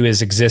as to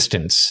his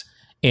existence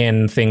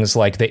in things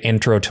like the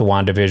intro to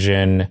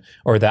WandaVision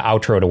or the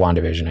outro to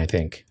WandaVision, I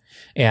think,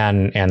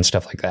 and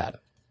stuff like that.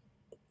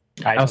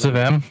 House of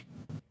M?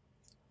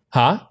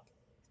 Huh?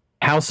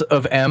 House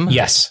of M?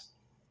 Yes.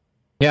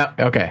 Yeah.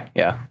 Okay.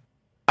 Yeah.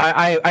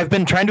 I've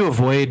been trying to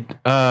avoid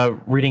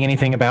reading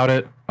anything about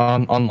it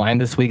online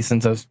this week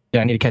since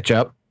I need to catch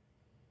up.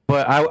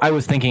 But I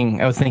was thinking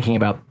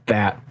about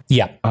that.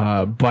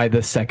 Yeah. By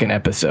the second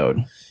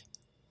episode.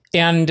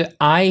 And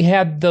I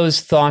had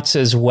those thoughts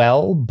as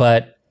well,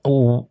 but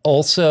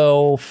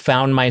also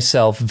found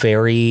myself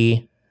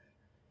very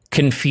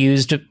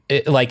confused.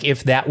 Like,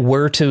 if that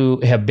were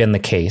to have been the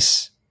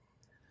case,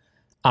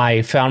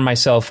 I found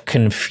myself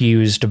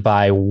confused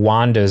by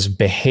Wanda's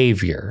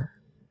behavior.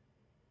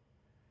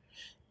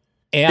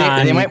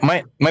 And they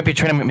might be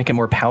trying to make it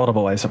more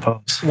palatable, I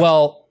suppose.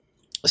 Well,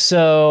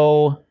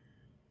 so,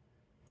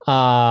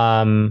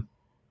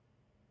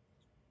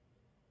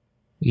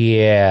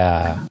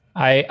 yeah,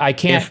 I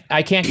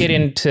can't get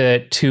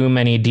into too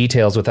many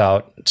details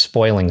without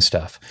spoiling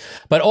stuff.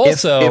 But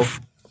also,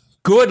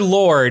 good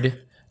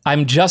Lord,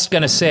 I'm just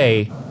gonna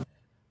say,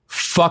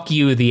 fuck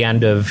you, the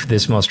end of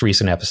this most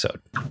recent episode.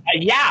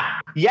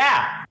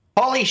 Yeah.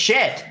 Holy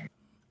shit.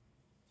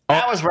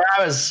 That was where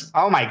I was.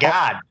 Oh my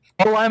God.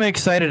 All I'm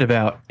excited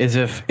about is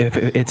if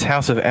it's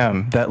House of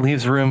M, that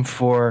leaves room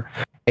for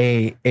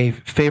a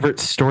favorite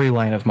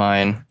storyline of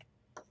mine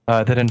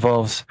that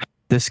involves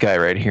this guy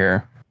right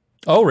here.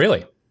 Oh,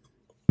 really?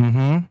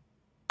 Mm-hmm.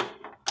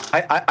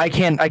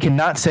 I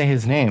cannot say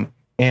his name,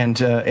 and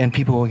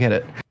people will get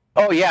it.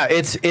 Oh yeah,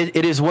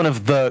 it is one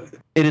of the.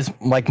 It is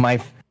like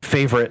my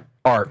favorite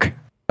arc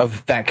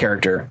of that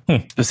character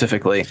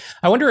specifically.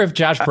 I wonder if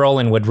Josh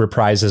Brolin would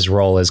reprise his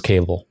role as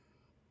Cable.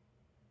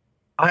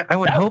 I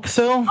would hope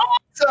so.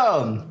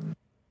 Awesome.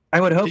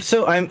 I would hope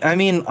so. I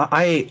mean, you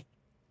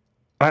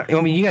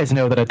guys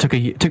know that it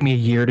took me a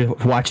year to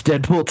watch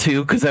Deadpool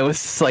 2 because I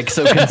was like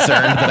so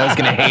concerned that I was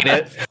going to hate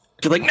it.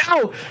 Just like,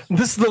 no,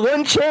 this is the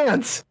one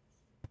chance.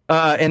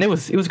 And it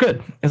was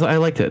good. I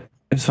liked it.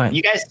 It was fine.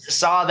 You guys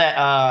saw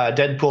that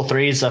Deadpool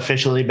 3 has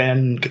officially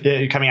been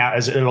coming out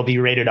as it'll be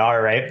rated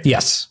R, right?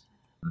 Yes.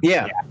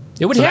 Yeah.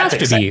 It would have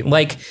to be.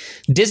 Like,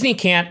 Disney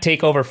can't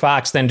take over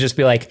Fox, then just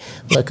be like,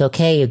 look,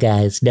 okay, you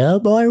guys, no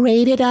more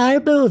rated R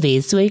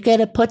movies. We're going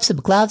to put some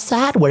gloves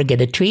on. We're going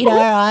to treat our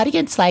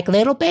audience like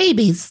little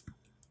babies.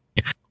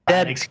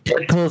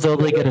 Deadpool's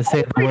only going to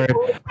say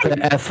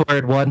the F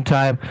word one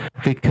time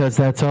because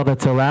that's all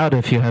that's allowed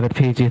if you have a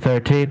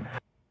PG-13.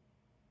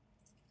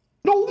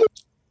 No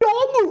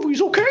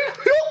movies, okay?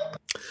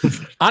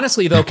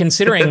 Honestly, though,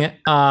 considering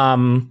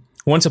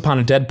Once Upon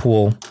a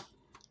Deadpool,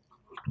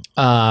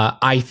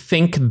 I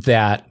think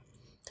that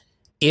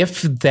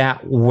if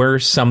that were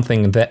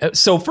something that...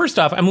 So first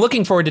off, I'm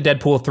looking forward to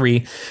Deadpool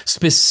 3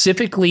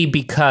 specifically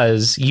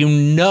because you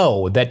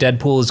know that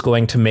Deadpool is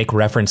going to make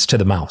reference to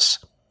the mouse.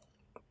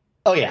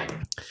 Oh, yeah.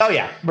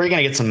 We're going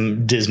to get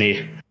some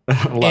Disney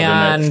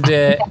love in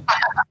it.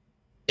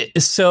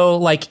 So,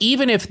 like,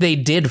 even if they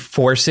did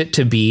force it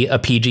to be a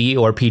PG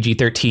or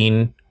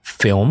PG-13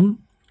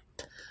 film,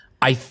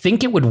 I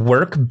think it would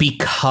work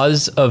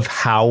because of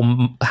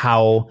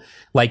how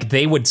like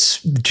they would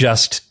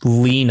just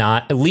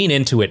lean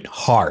into it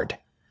hard.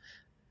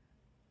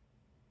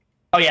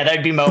 Oh yeah,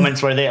 there'd be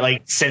moments where they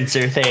like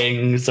censor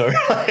things or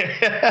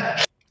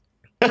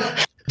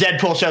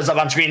Deadpool shows up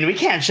on screen. We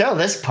can't show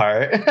this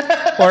part.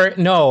 Or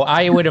no,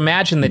 I would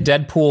imagine that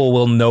Deadpool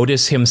will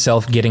notice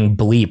himself getting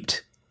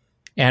bleeped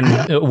and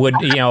would,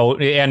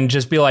 and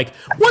just be like,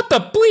 "What the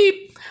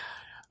bleep?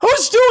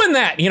 Who's doing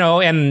that?"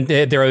 And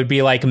there would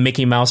be like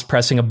Mickey Mouse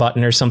pressing a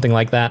button or something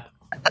like that.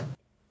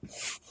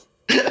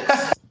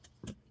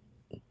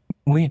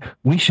 We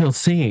shall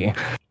see.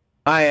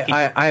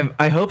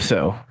 I hope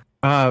so.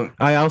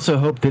 I also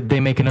hope that they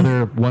make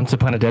another Once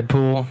Upon a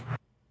Deadpool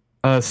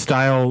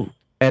style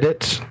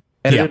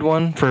edited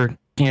one for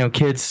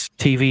kids,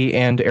 TV,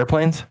 and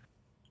airplanes.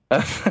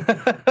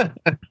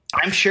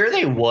 I'm sure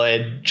they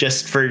would,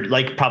 just for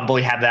like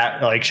probably have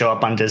that like show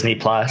up on Disney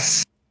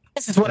Plus.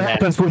 This is what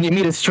happens when you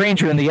meet a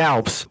stranger in the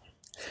Alps.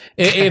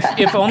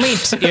 If only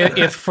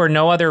if for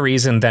no other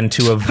reason than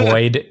to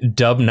avoid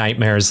dub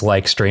nightmares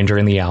like Stranger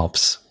in the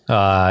Alps.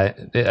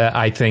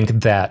 I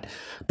think that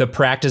the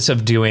practice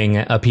of doing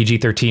a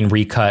PG-13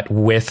 recut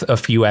with a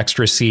few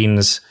extra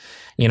scenes,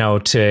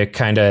 to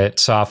kind of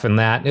soften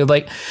that,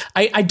 like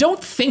I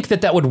don't think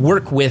that would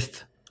work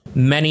with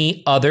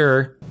many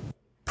other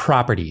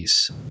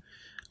properties.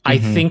 I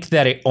think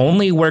that it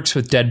only works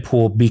with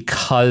Deadpool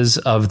because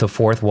of the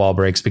fourth wall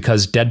breaks,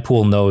 because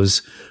Deadpool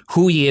knows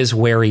who he is,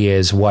 where he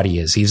is, what he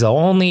is. He's the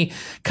only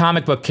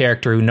comic book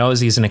character who knows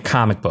he's in a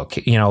comic book,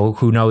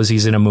 who knows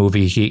he's in a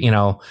movie.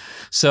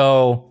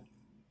 So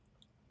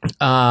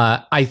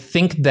I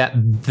think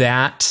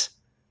that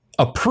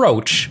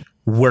approach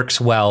works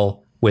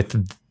well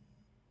with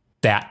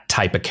that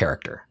type of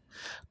character.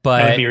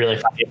 But it would be really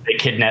funny if they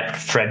kidnapped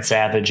Fred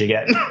Savage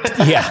again.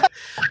 Yeah,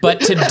 but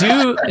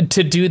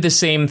to do the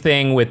same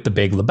thing with the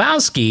Big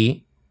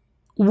Lebowski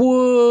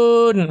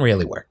wouldn't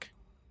really work.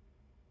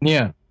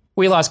 Yeah,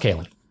 we lost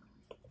Kaylin.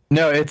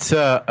 No, it's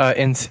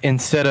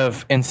instead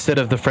of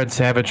the Fred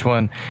Savage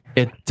one,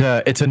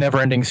 it's a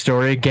never-ending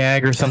story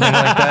gag or something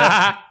like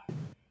that.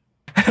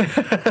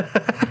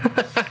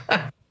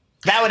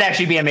 That would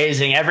actually be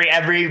amazing.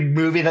 Every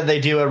movie that they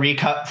do a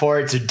recut for,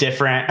 it's a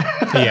different.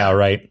 Yeah,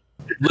 right.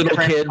 Little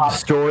kid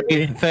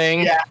story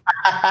thing. Yeah.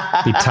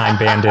 The Time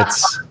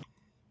Bandits.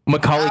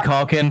 Macaulay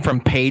Culkin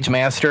from Page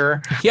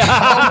Master.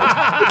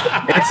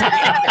 Yeah.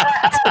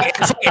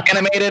 It's like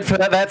animated for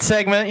that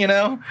segment,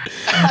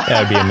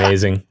 That'd be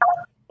amazing.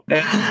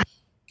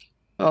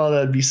 Oh,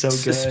 that'd be so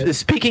good.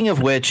 Speaking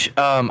of which,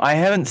 I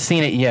haven't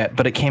seen it yet,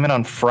 but it came out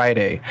on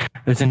Friday.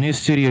 There's a new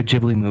Studio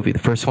Ghibli movie, the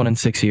first one in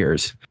 6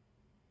 years.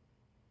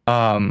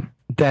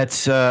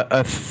 That's a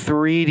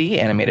 3D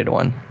animated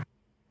one.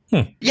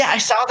 Yeah, I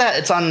saw that.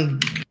 It's on.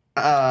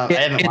 I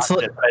haven't watched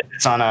it, but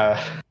it's on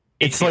a.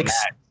 It's like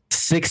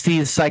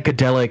 60s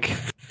psychedelic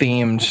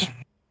themed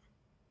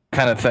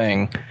kind of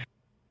thing.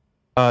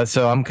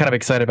 So I'm kind of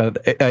excited about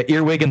it.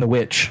 Earwig and the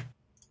Witch.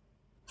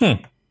 Yeah,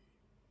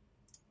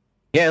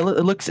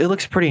 it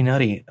looks pretty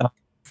nutty.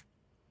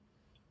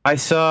 I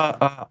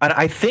saw.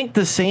 I think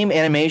the same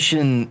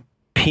animation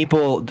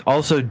people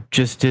also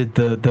just did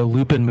the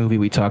Lupin movie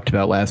we talked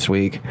about last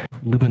week.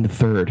 Lupin the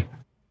Third,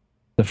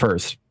 the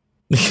first.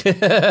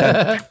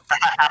 That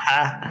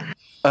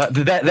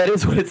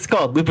is what it's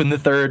called. Lupin the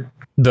Third.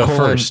 The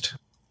first.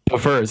 The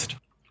first.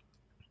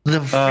 The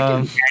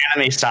freaking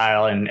anime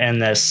style and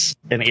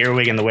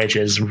Earwig and the Witch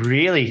is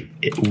really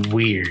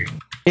weird.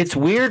 It's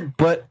weird,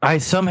 but I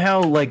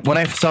somehow when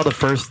I saw the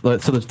first, so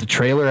the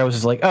trailer, I was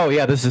just like, oh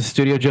yeah, this is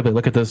Studio Ghibli.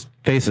 Look at those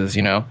faces,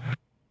 Yeah,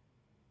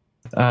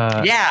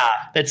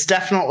 it's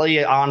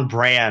definitely on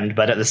brand,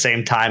 but at the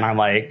same time, I'm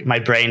like, my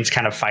brain's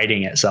kind of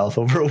fighting itself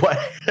over what.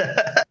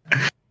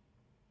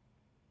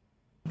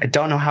 I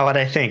don't know what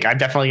I think. I'm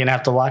definitely gonna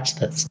have to watch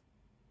this.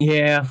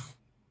 Yeah,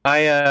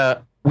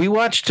 we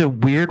watched a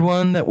weird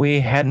one that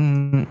we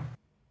hadn't.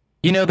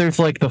 There's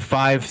the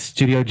 5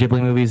 Studio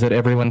Ghibli movies that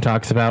everyone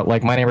talks about,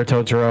 like My Neighbor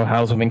Totoro,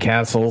 Howl's Moving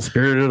Castle,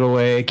 Spirited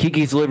Away,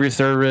 Kiki's Delivery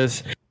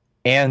Service,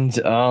 and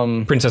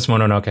Princess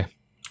Mononoke.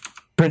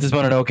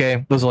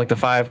 Those are the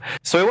 5.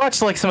 So we watched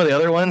some of the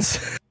other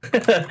ones,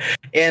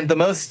 and the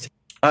most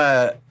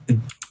the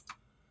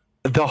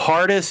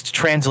hardest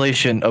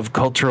translation of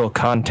cultural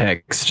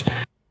context.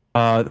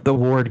 The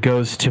award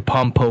goes to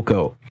Pom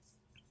Poko.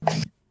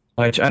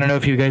 Which I don't know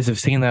if you guys have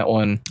seen that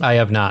one. I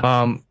have not.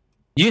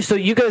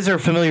 You guys are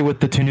familiar with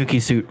the Tanuki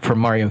suit from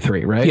Mario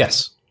 3, right?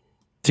 Yes.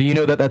 So you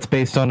know that's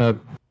based on a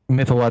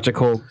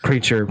mythological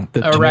creature.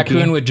 A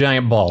raccoon with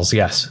giant balls,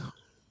 yes.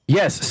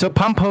 Yes, so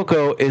Pom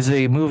Poko is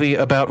a movie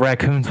about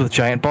raccoons with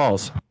giant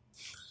balls.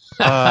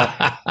 And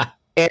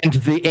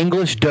the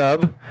English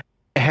dub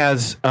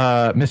has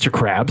Mr.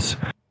 Krabs,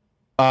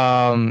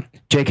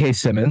 J.K.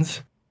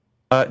 Simmons,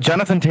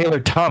 Jonathan Taylor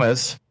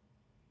Thomas,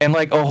 and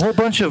a whole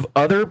bunch of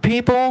other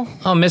people.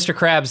 Oh, Mr.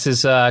 Krabs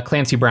is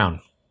Clancy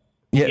Brown.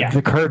 Yeah,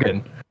 the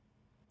Kurgan.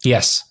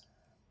 Yes.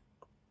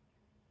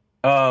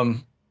 Who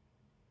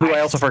I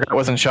also forgot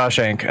was in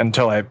Shawshank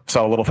until I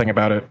saw a little thing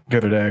about it the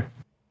other day.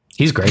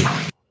 He's great.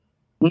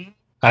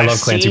 I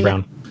love Clancy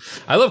Brown.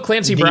 I love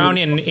Clancy Brown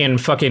in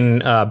fucking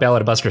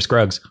Ballad of Buster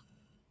Scruggs.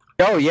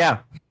 Oh yeah,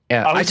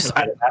 yeah.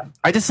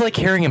 I just like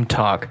hearing him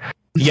talk.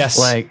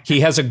 Yes, he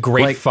has a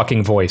great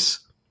fucking voice.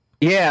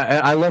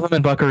 Yeah, I love him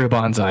in Buckaroo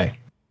Banzai.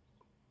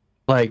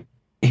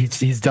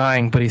 He's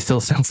dying, but he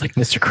still sounds like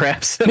Mr.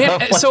 Krabs.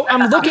 Man, so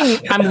I'm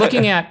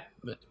looking at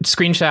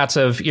screenshots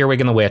of Earwig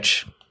and the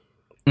Witch.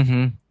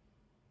 Mm-hmm.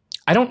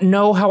 I don't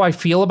know how I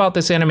feel about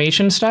this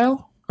animation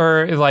style.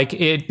 Or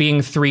it being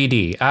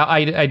 3D.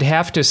 I'd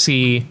have to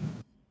see.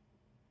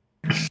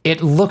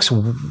 It looks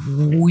weird.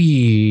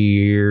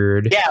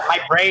 Yeah, my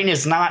brain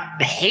is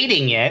not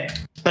hating it,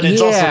 but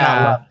it's also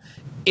not.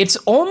 It's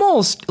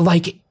almost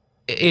like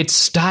it's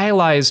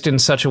stylized in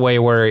such a way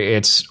where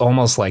it's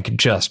almost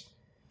just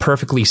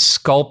perfectly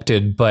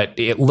sculpted, but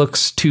it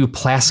looks too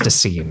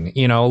plasticine.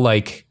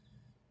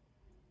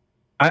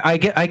 I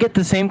get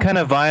the same kind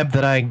of vibe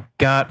that I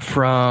got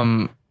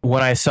from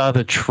when I saw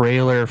the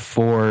trailer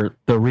for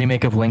the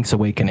remake of Link's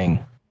Awakening.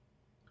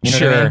 You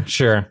know what I mean?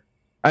 Sure.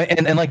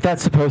 And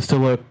that's supposed to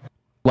look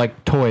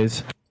like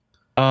toys.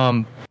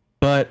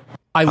 But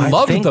I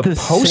love the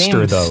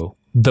poster though.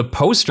 The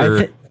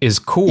poster is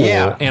cool,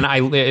 and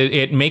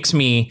it makes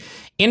me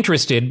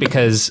interested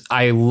because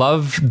I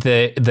love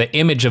the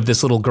image of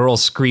this little girl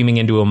screaming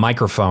into a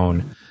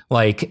microphone.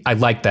 I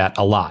like that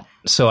a lot.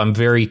 so I'm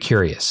very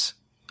curious.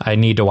 I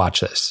need to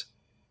watch this.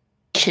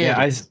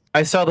 Yeah,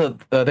 I saw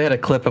they had a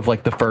clip of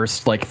like the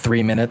first like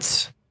 3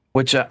 minutes,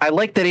 which I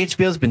like that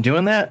HBO's been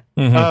doing that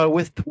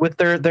with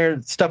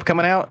their stuff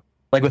coming out.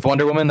 Like with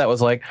Wonder Woman, that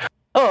was like,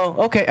 oh,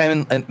 okay. I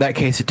mean, in that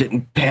case, it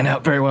didn't pan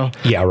out very well.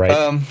 Yeah,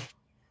 right.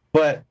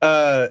 But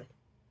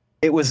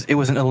it was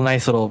a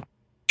nice little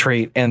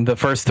treat, and the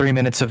first 3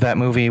 minutes of that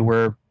movie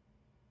were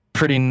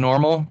pretty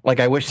normal. Like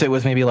I wish it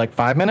was maybe like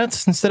 5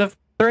 minutes instead of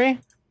 3,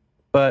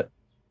 but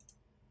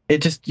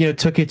it just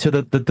took you to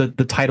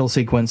the title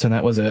sequence, and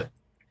that was it.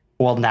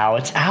 Well, now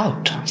it's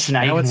out. So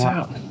now it's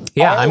out.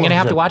 Yeah, I'm gonna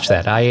have to watch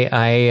that.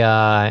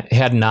 I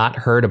had not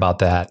heard about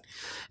that,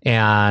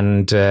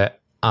 and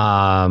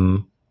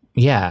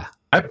yeah.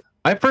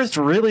 I first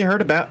really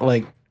heard about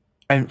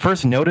I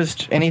first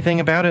noticed anything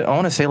about it, I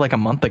want to say like a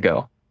month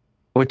ago,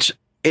 which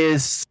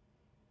is,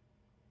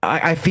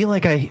 I feel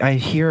like I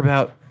hear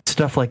about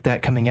stuff like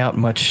that coming out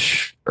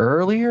much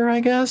earlier, I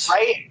guess.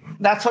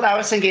 That's what I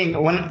was thinking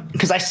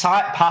because I saw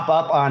it pop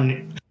up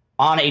on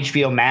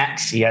HBO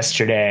Max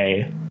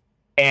yesterday,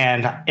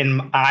 and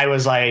I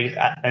was like,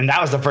 and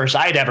that was the first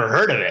I'd ever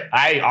heard of it.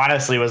 I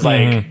honestly was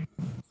like,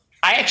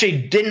 I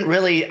actually didn't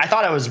really. I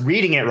thought I was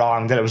reading it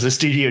wrong, that it was a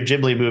Studio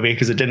Ghibli movie,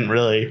 because it didn't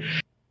really,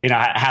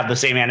 have the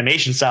same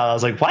animation style. I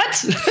was like,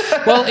 what?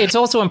 Well, it's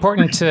also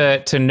important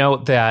to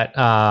note that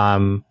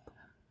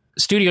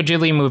Studio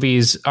Ghibli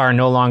movies are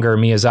no longer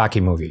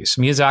Miyazaki movies.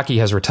 Miyazaki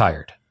has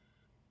retired.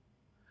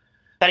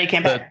 That he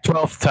came back. The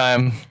 12th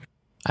time.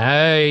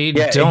 I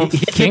don't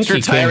think keeps he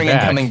retiring came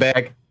back. and coming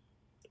back.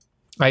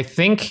 I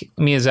think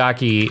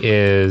Miyazaki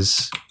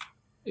is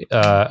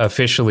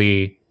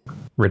officially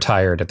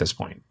retired at this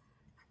point.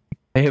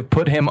 They have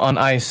put him on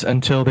ice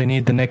until they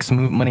need the next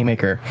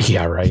moneymaker.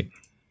 Yeah, right.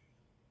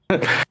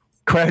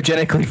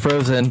 Cryogenically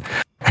frozen.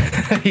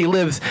 He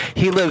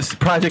lives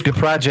project to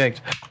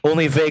project,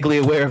 only vaguely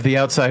aware of the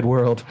outside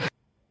world.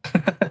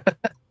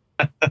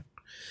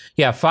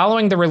 Yeah,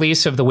 following the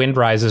release of The Wind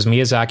Rises,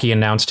 Miyazaki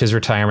announced his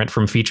retirement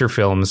from feature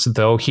films,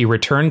 though he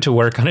returned to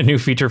work on a new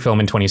feature film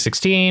in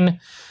 2016.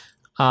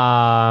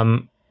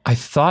 I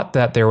thought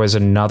that there was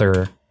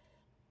another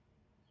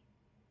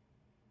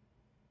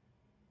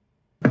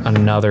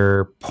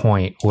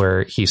point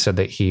where he said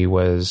that he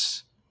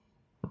was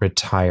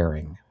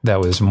retiring. That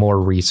was more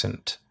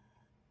recent.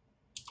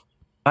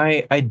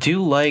 I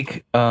do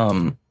like,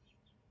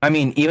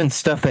 even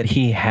stuff that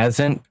he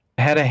hasn't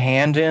had a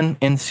hand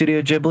in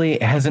Studio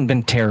Ghibli hasn't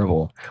been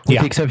terrible, with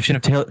the exception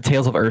of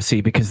Tales of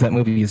Earthsea, because that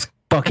movie is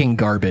fucking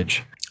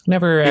garbage.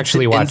 Never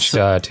actually watched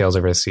Tales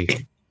of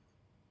Earthsea.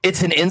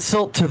 It's an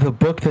insult to the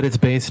book that it's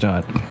based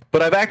on.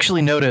 But I've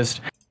actually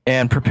noticed,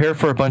 and prepare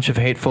for a bunch of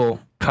hateful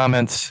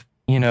comments,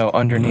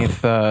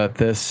 underneath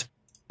this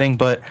thing,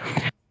 but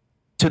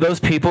to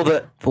those people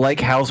that like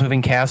Howl's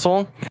Moving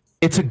Castle,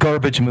 it's a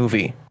garbage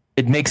movie.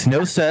 It makes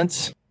no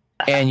sense,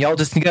 and y'all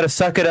just gotta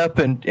suck it up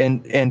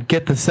and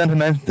get the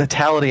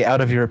sentimentality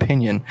out of your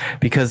opinion,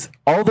 because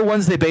all the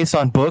ones they base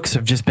on books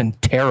have just been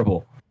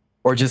terrible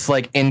or just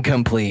like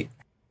incomplete.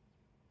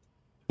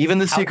 Even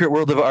The Secret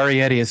World of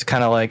Arrietty is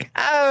kind of like,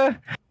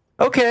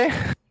 okay.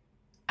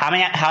 How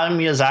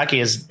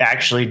Miyazaki is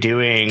actually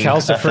doing?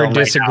 Calcifer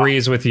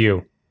disagrees with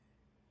you.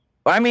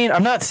 I mean,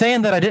 I'm not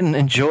saying that I didn't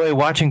enjoy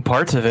watching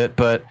parts of it,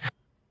 but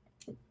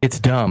it's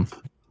dumb.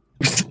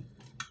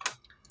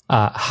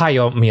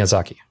 Hayao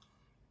Miyazaki.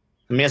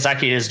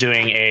 Miyazaki is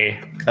doing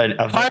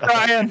Hi,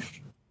 Ryan.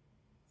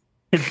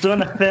 He's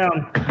doing a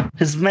film.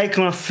 He's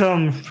making a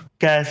film,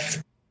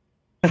 guys.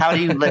 How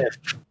Do You Live?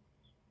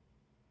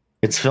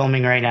 It's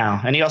filming right now.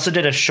 And he also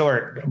did a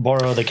short,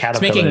 Boro the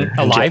Caterpillar. He's making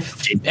a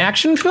live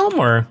action film,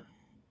 or?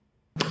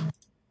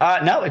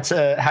 No, it's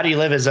How Do You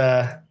Live is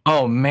a...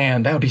 Oh,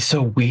 man, that would be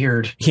so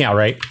weird. Yeah,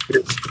 right.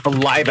 A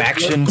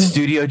live-action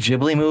Studio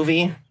Ghibli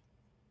movie?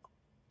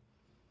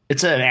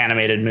 It's an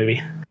animated movie.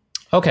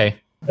 Okay.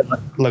 It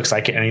looks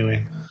like it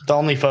anyway. The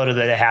only photo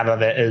that I have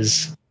of it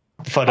is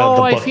the photo of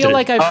the book. I feel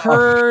like I've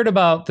heard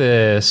about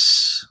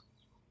this.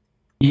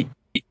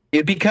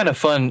 It'd be kind of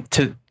fun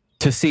to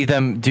see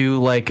them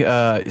do like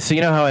so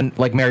how in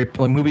like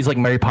movies like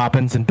Mary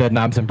Poppins and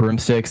Bedknobs and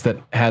Broomsticks that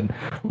had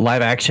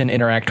live action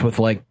interact with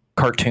like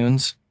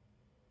cartoons.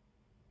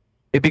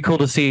 It'd be cool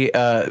to see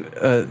a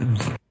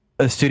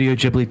Studio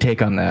Ghibli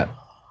take on that.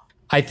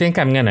 I think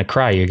I'm gonna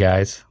cry, you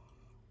guys.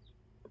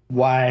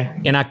 Why?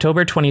 In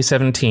October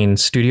 2017,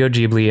 Studio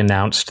Ghibli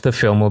announced the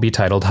film will be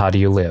titled How Do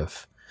You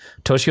Live?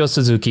 Toshio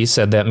Suzuki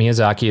said that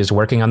Miyazaki is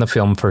working on the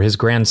film for his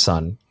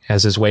grandson,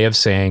 as his way of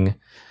saying,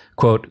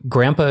 quote,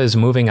 "Grandpa is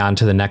moving on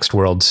to the next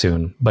world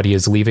soon, but he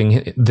is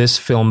leaving this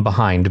film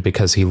behind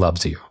because he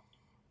loves you."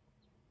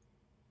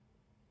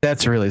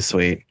 That's really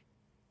sweet.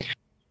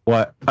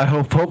 What?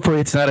 Hopefully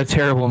it's not a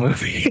terrible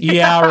movie.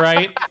 Yeah,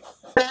 right.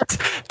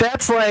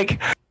 That's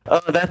like,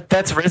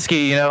 that's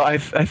risky. I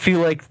feel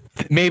like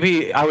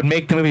maybe I would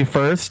make the movie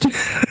first.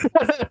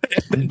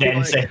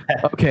 Then say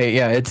that. Okay,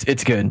 yeah,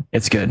 it's good.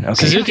 It's good. Okay.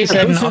 Suzuki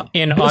said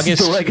in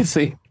August. The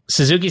legacy.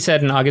 Suzuki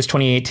said in August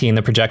 2018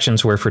 the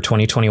projections were for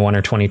 2021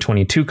 or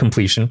 2022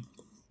 completion.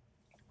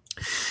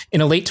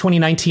 In a late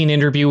 2019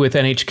 interview with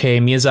NHK,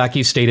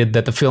 Miyazaki stated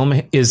that the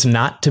film is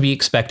not to be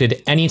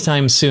expected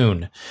anytime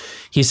soon.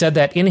 He said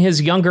that in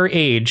his younger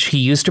age, he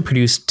used to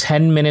produce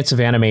 10 minutes of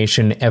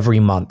animation every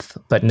month,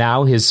 but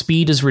now his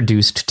speed is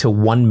reduced to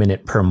 1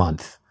 minute per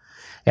month.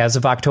 As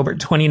of October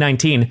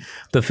 2019,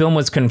 the film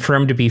was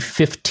confirmed to be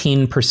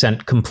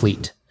 15%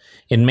 complete.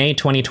 In May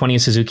 2020,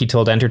 Suzuki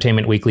told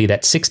Entertainment Weekly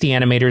that 60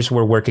 animators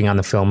were working on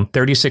the film.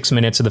 36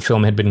 minutes of the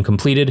film had been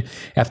completed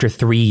after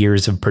 3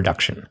 years of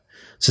production.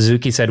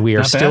 Suzuki said, "We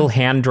are still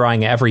hand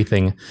drawing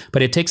everything,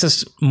 but it takes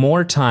us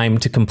more time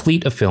to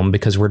complete a film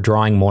because we're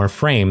drawing more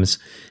frames,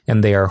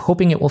 and they are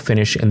hoping it will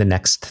finish in the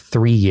next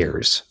 3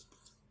 years."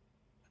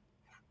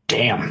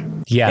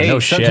 Damn. Yeah, no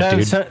shit,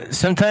 dude.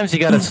 Sometimes you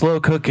got to slow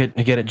cook it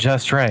to get it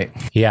just right.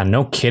 Yeah,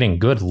 no kidding.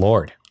 Good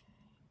Lord.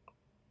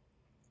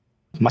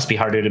 Must be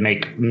harder to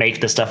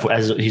make the stuff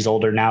as he's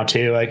older now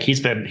too. Like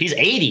he's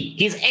 80.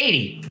 He's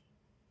 80.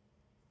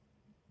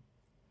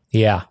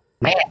 Yeah.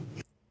 Man.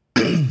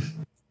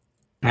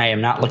 I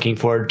am not looking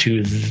forward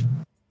to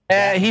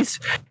he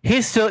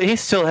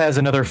still has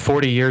another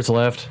 40 years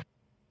left.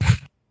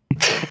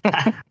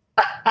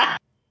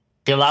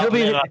 He'll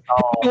be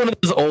one of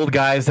those old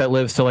guys that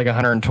lives to like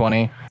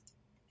 120.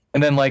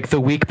 And then like the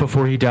week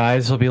before he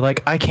dies, he'll be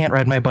like, "I can't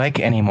ride my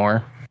bike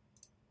anymore."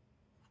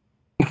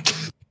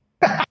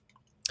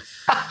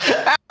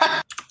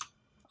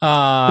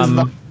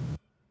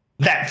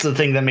 That's the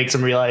thing that makes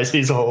him realize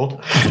he's old.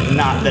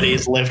 Not that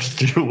he's lived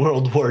through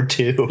World War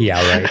II.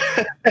 Yeah, right.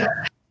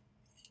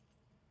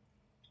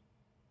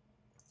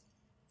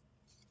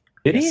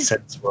 Did he?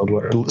 Since World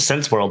War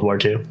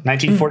II.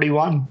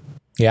 1941.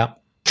 Yeah.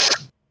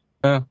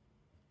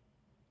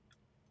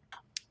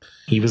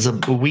 He was a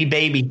wee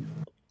baby.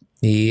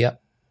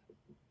 Yep.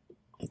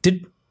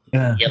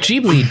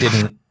 Ghibli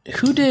didn't.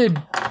 Who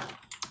did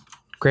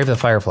Grave of the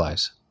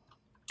Fireflies?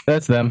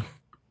 That's them.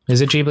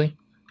 Is it Ghibli?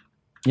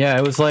 Yeah,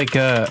 it was like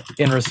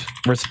in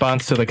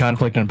response to the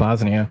conflict in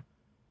Bosnia.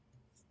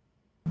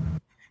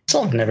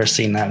 Still have never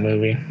seen that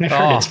movie. I've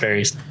heard it's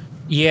very...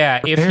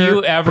 Yeah, if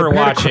you ever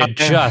watch it,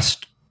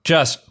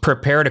 just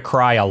prepare to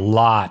cry a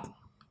lot.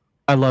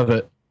 I love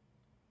it.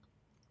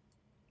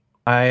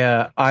 I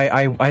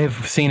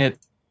have seen it,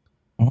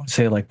 I want to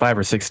say like 5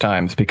 or 6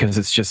 times because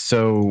it's just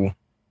so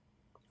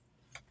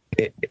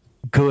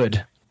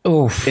good.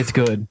 Oof. It's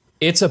good.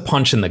 It's a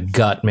punch in the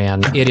gut,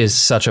 man. It is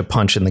such a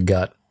punch in the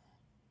gut.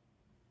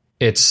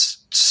 It's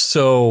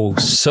so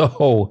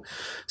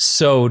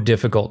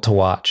difficult to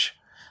watch.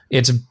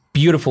 It's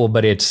beautiful,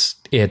 but it's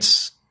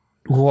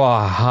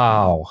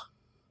wow,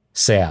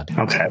 sad.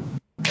 Okay.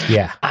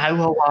 Yeah. I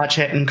will watch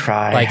it and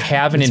cry. Like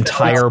have an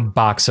entire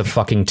box of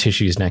fucking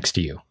tissues next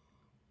to you.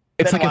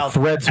 It's like a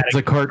Threads was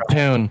a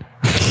cartoon.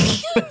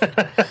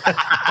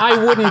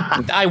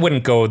 I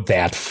wouldn't go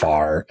that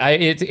far.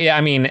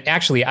 I mean,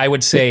 actually, I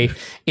would say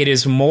it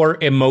is more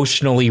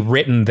emotionally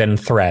written than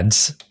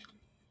Threads.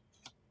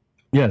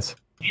 Yes.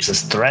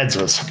 Jesus, Threads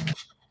was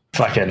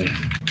fucking...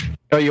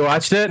 Oh, you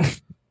watched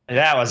it?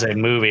 That was a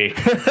movie.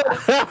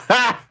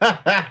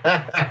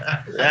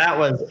 That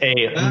was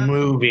a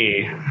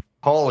movie.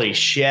 Holy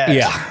shit.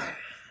 Yeah.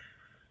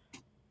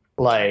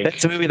 Like,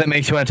 that's a movie that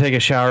makes you want to take a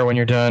shower when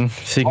you're done,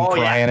 so you can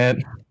cry in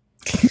it.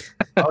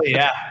 Oh,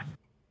 yeah.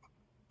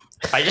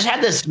 I just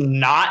had this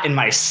knot in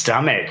my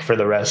stomach for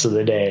the rest of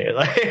the day.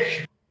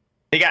 Like,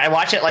 I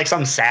watched it like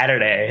some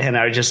Saturday, and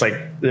I was just like,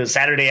 the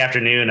Saturday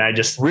afternoon, I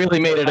just...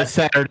 Really made it a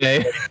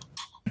Saturday.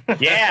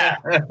 Yeah.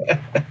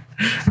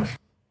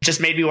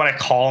 Just made me want to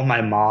call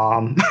my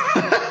mom.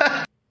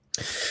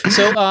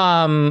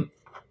 So,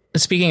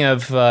 speaking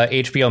of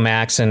HBO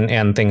Max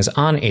and things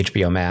on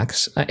HBO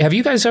Max, have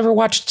you guys ever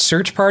watched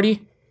Search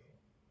Party?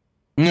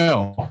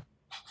 No.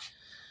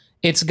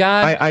 It's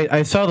got...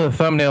 I saw the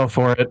thumbnail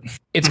for it.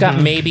 It's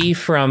got Maybe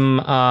from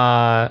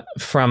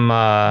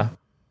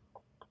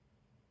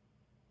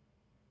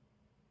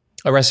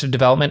Arrested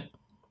Development.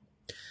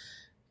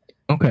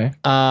 Okay.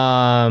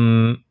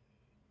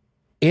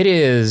 It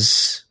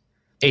is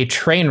a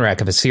train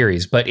wreck of a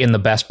series, but in the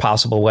best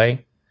possible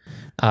way.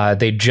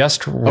 They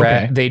just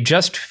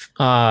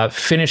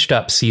finished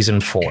up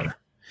season 4,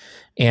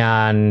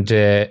 and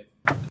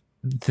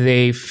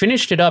they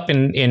finished it up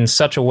in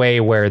such a way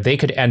where they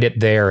could end it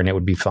there and it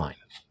would be fine.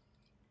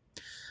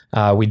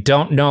 We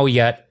don't know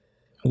yet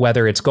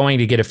whether it's going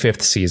to get a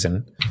 5th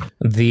season.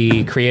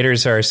 The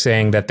creators are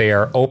saying that they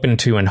are open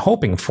to and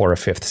hoping for a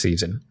 5th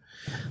season,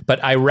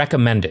 but I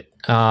recommend it.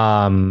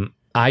 I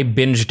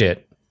binged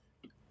it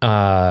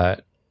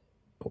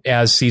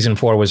as season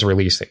 4 was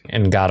releasing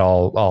and got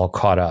all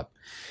caught up.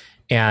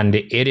 And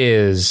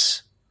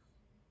it's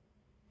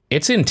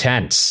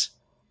intense.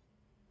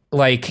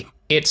 Like,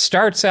 it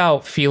starts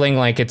out feeling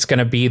like it's going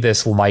to be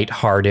this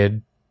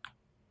lighthearted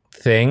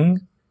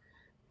thing,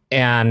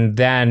 and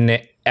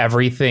then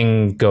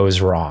everything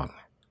goes wrong.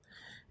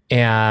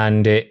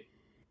 And it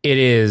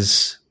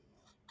is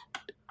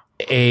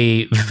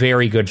a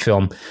very good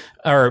film,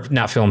 or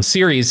not film,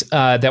 series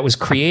that was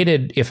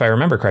created, if I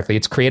remember correctly,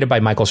 it's created by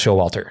Michael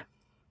Showalter.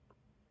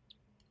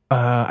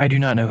 I do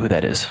not know who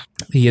that is.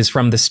 He is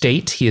from the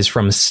state. He is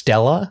from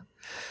Stella.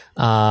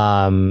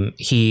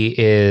 He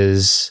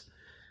is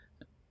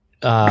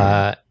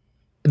all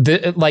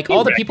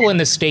the people in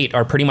the state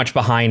are pretty much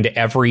behind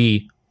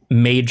every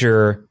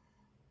major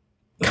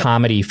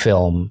comedy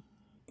film,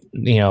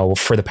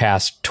 for the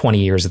past 20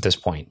 years at this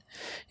point.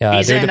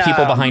 They're the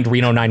people behind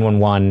Reno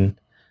 911.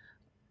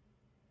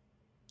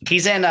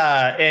 He's in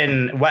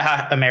Wet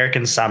Hot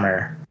American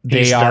Summer.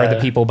 They are the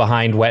people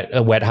behind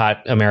Wet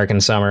Hot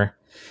American Summer.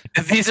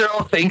 These are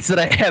all things that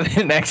I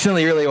haven't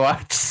actually really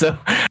watched. So,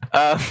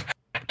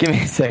 give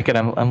me a second.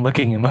 I'm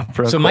looking him up.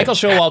 So quick. Michael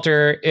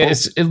Showalter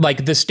is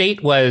like the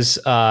state was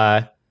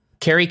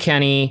Kerry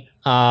Kenny,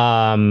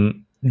 Thomas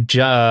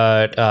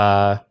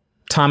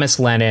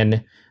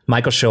Lennon,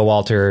 Michael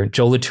Showalter,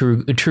 Joe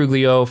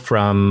Truglio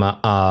from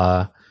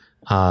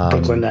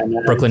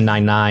Brooklyn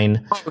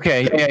Nine-Nine.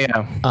 Okay,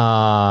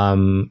 yeah.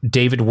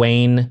 David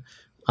Wayne,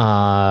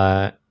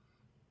 Ken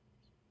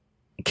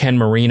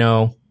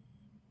Marino.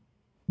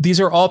 These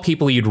are all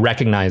people you'd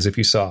recognize if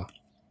you saw.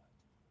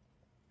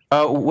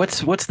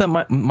 What's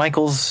the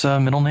Michael's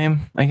middle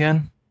name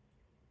again?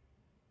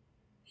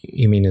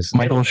 You mean his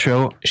Michael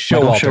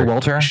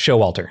Showalter?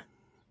 Showalter.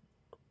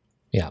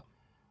 Yeah.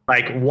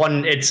 Like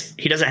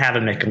he doesn't have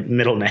a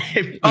middle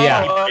name.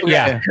 Yeah, okay.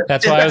 Yeah.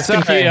 That's why I was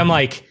confused. I'm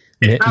like,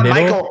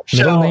 Michael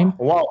middle name?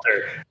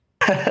 Walter.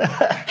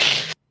 I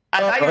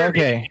thought you were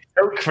making a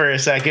joke for a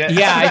second.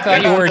 Yeah, I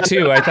thought you were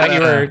too. I thought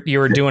you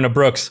were doing a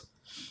Brooks.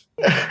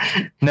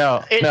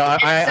 No,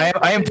 I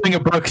am doing a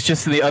Brooks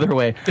just the other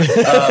way.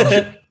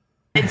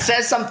 It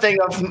says something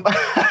of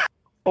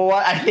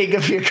what I think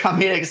of your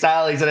comedic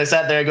stylings, and I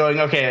sat there going,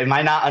 okay, am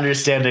I not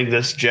understanding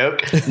this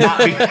joke? Not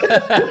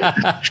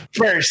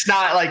first,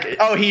 not like,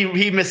 oh,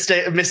 he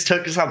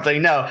mistook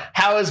something. No,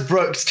 how is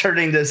Brooks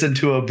turning this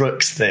into a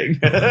Brooks thing?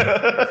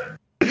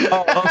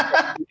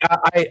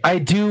 I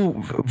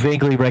do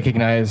vaguely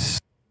recognize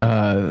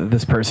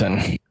this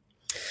person.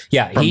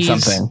 Yeah,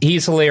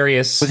 he's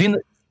hilarious. Was he in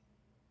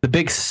the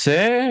Big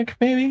Sick,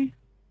 maybe?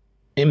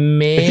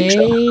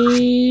 Maybe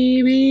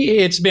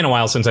it's been a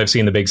while since I've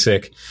seen The Big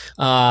Sick.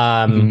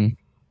 But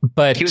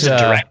he was a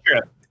director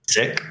of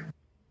Sick.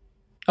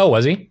 Oh,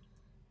 was he?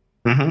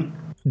 Mm-hmm.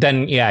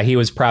 Then yeah, he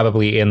was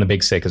probably in The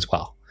Big Sick as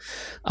well.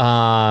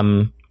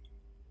 But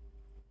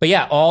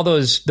yeah, all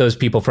those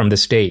people from the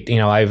state.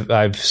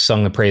 I've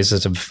sung the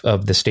praises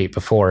of the state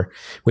before,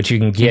 which you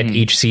can get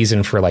each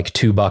season for like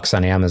 $2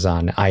 on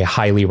Amazon. I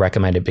highly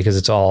recommend it because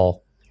it's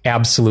all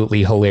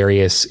absolutely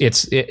hilarious.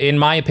 It's, in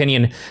my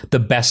opinion, the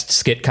best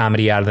skit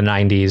comedy out of the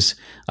 90s,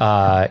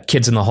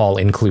 Kids in the Hall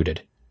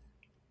included.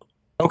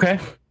 Okay.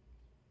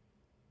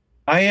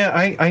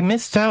 I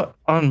missed out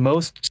on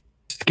most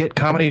skit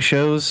comedy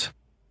shows.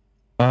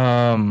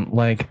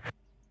 Like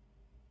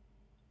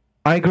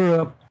I grew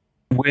up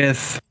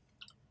with,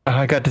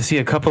 I got to see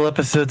a couple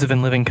episodes of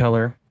In Living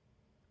Color.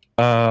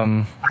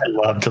 I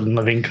loved In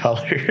Living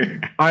Color.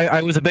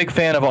 I was a big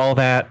fan of all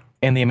that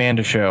and The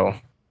Amanda Show.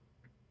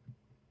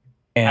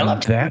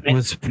 And that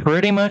was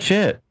pretty much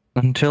it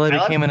until I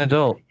became an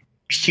adult.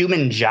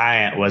 Human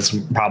Giant was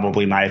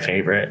probably my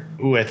favorite.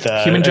 With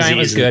Human Giant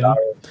was good.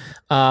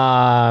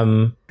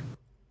 I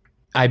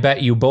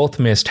bet you both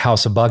missed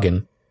House of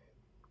Buggin'.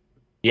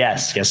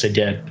 Yes, I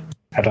did.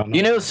 I don't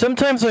know.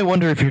 Sometimes I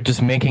wonder if you're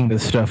just making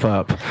this stuff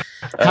up.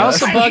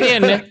 House of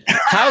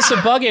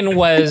Buggin'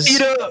 was...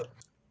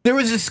 there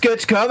was a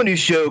sketch comedy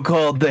show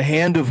called The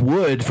Hand of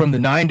Wood from the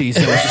 90s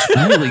that was just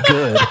really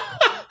good.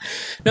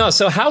 No,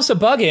 so House of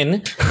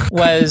Buggin'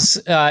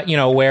 was,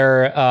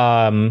 where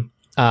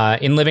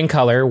In Living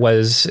Color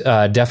was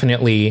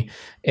definitely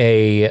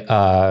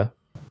a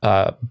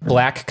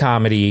black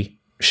comedy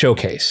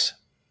showcase.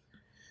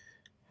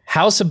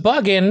 House of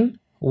Buggin'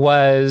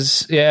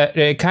 was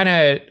it kind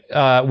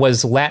of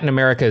was Latin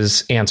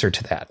America's answer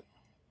to that.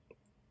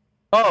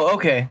 Oh,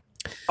 okay.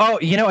 Oh, I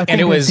think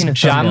and it was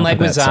John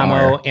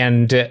Leguizamo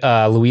and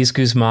Luis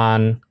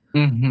Guzman.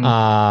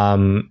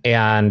 Mm-hmm.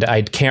 And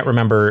I can't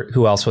remember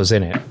who else was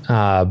in it.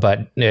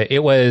 But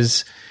it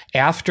was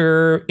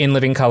after In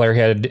Living Color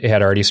had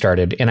already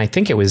started, and I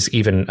think it was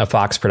even a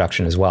Fox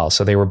production as well.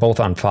 So they were both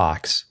on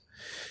Fox.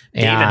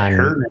 David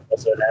Herman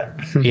was in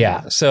it.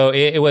 Yeah, so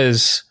it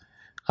was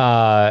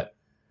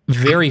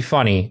very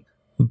funny,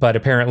 but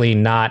apparently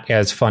not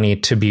as funny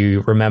to be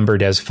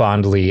remembered as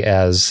fondly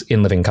as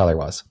In Living Color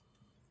was.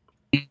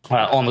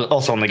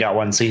 Also only got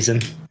one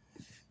season.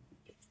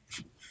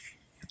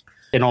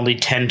 In only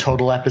 10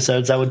 total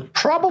episodes, that would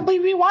probably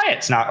be why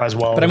it's not as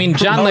well. But I mean,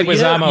 John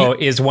Leguizamo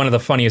is one of the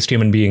funniest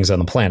human beings on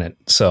the planet.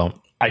 So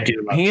I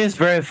do. He is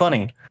very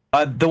funny.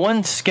 The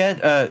one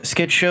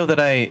sketch show that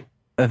I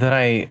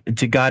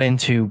got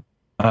into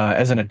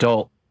as an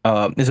adult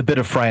is A Bit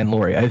of Fry and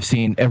Laurie. I've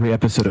seen every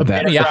episode of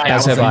that. Yeah,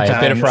 as have I. A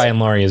Bit of Fry and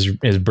Laurie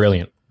is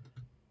brilliant.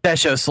 That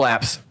show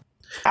slaps.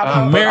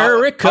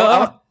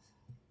 America.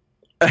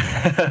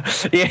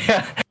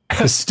 Yeah.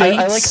 The States.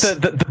 I like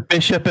the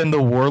Bishop and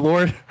the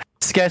Warlord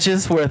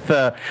sketches with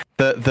the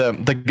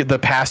the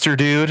pastor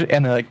dude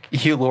and like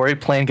Hugh Laurie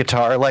playing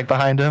guitar like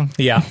behind him.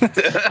 Yeah,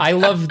 I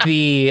love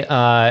the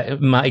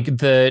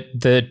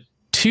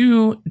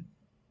two.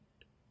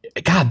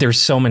 God, there's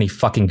so many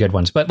fucking good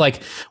ones. But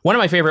like one of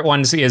my favorite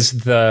ones is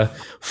the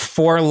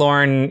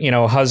forlorn,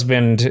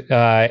 husband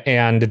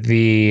and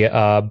the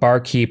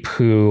barkeep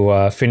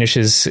who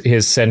finishes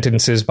his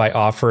sentences by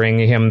offering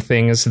him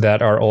things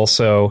that are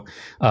also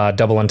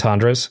double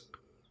entendres.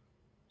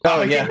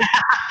 Oh yeah,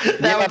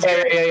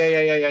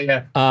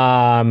 yeah.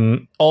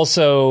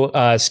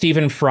 Also,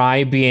 Stephen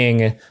Fry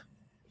being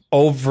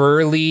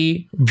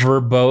overly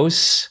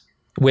verbose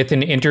with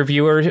an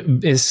interviewer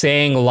is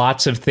saying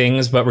lots of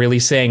things, but really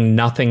saying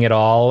nothing at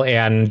all.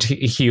 And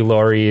Hugh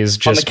Laurie is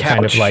just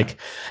kind of like,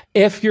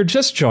 if you're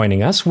just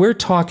joining us, we're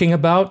talking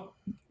about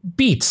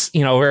beats,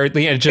 or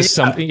just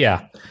something.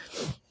 Yeah.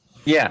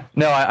 Yeah.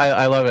 No,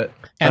 I love it.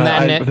 And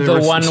then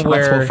the one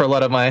where for a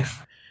lot of my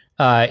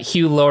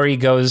Hugh Laurie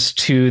goes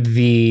to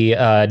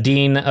the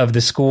dean of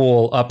the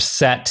school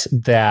upset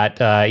that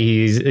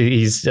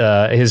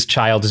his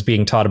child is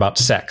being taught about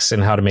sex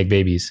and how to make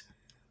babies.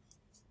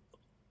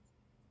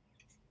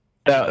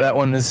 That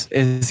one is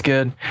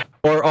good.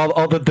 Or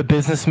all the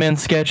businessmen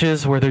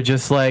sketches where they're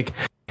just like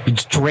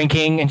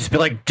drinking and just be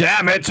like,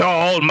 "Damn it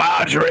all,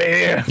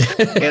 Marjorie,"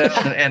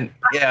 and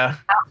yeah,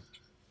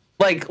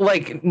 like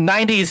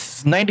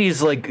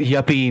 90s like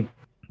yuppie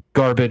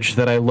garbage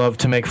that I love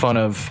to make fun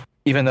of,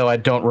 even though I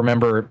don't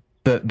remember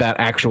that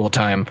actual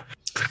time.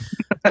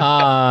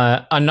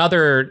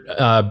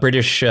 Another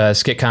British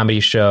skit comedy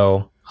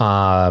show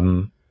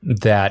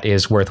that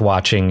is worth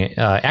watching.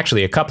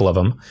 Actually, a couple of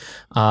them.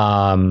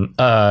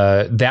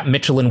 That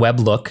Mitchell and Webb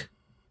look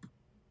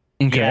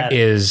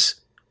is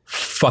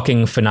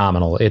fucking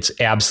phenomenal. It's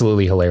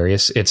absolutely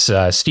hilarious. It's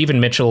Stephen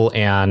Mitchell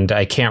and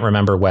I can't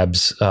remember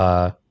Webb's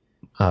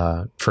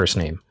first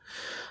name.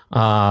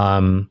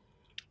 But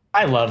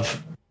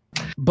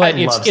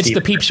it's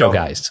the Peep Show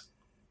guys.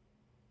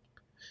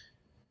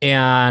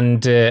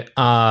 And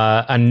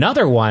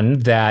another one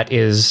that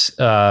is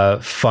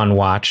fun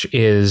watch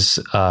is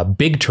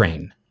Big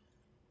Train.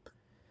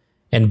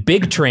 And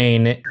Big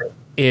Train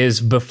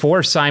is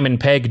before Simon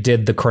Pegg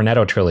did the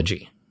Cornetto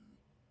trilogy.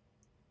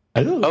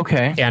 Oh,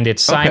 okay. And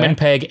it's Simon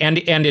Pegg, and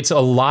it's a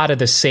lot of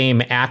the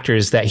same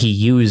actors that he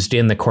used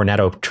in the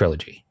Cornetto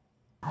trilogy.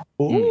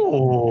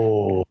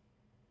 Ooh.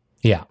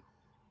 Yeah.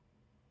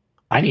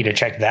 I need to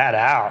check that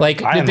out.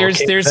 Like there's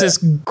this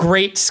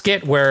great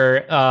skit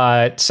where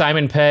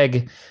Simon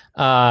Pegg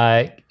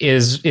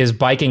is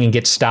biking and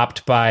gets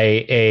stopped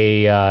by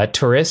a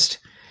tourist,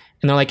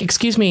 and they're like,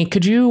 "Excuse me,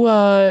 could you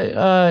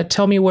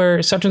tell me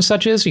where such and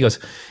such is?"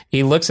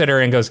 He looks at her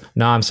and goes,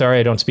 "No, I'm sorry,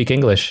 I don't speak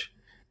English."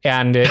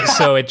 And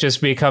so it just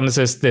becomes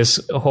this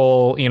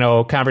whole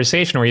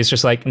conversation where he's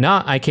just like,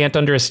 "No, I can't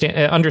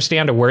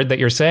understand a word that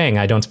you're saying.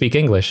 I don't speak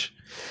English."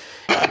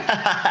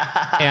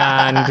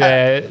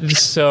 And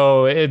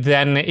so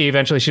then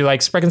eventually she's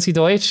like, "Sprechen Sie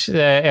Deutsch?"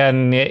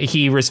 And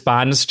he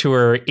responds to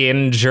her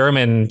in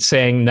German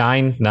saying,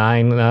 "Nein,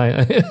 nein,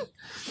 nein."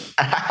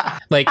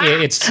 Like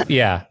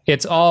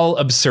it's all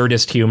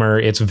absurdist humor.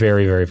 It's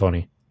very, very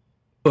funny.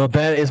 Well,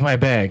 that is my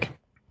bag.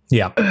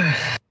 Yeah.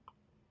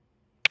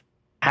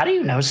 How do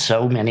you know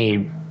so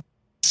many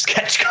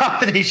sketch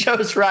comedy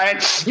shows, Ryan?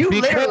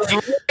 Because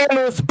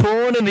Ryan was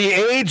born in the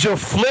age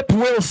of Flip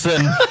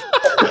Wilson.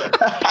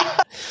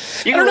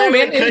 You I don't know,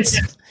 man. It's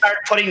start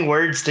putting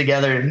words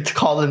together to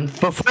call them.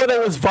 Before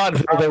there was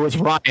vaudeville, there was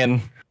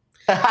Ryan.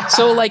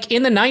 So, like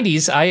in the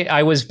 90s,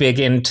 I was big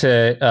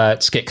into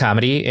skit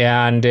comedy,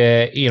 and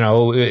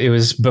it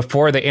was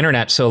before the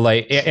internet. So,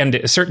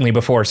 and certainly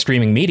before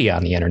streaming media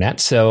on the internet.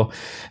 So,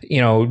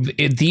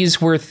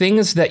 these were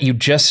things that you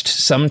just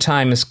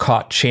sometimes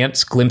caught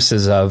chance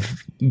glimpses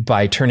of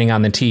by turning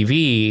on the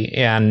TV,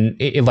 and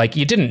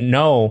you didn't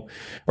know,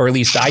 or at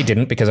least I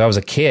didn't, because I was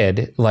a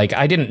kid. Like,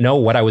 I didn't know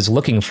what I was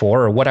looking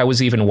for or what I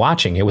was even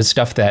watching. It was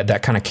stuff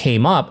that kind of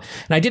came up,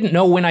 and I didn't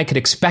know when I could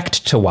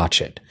expect to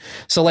watch it.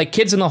 So, like,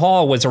 Kids in the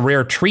Hall was a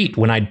rare treat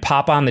when I'd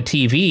pop on the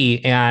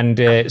TV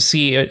and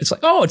see it's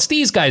like, oh, it's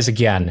these guys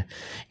again,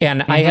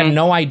 and I had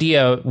no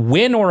idea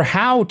when or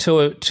how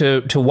to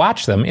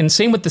watch them. And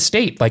same with The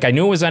State. Like, I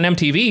knew it was on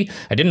MTV.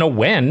 I didn't know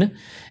when.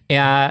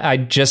 I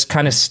just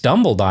kind of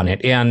stumbled on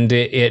it, and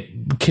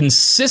it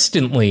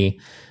consistently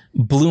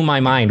blew my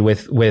mind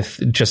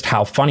with just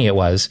how funny it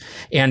was.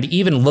 And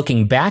even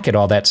looking back at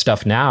all that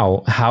stuff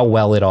now, how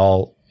well it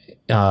all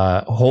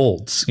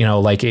holds.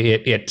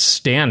 It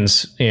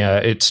stands.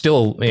 It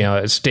still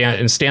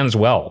stands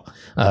well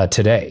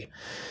today.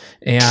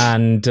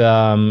 And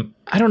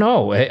I don't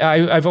know.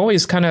 I've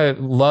always kind of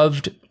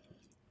loved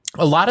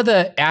a lot of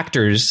the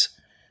actors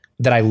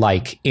that I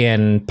like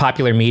in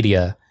popular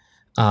media.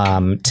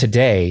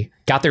 Today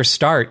got their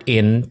start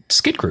in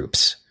skit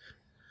groups.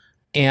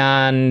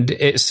 And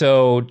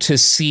so to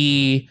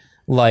see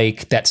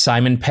like that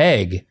Simon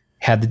Pegg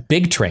had the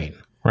Big Train,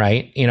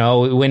 right?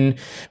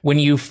 When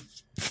you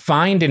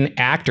find an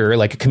actor,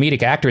 like a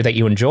comedic actor that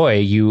you enjoy,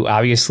 you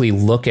obviously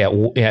look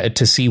at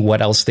to see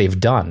what else they've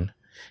done.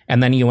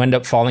 and then you end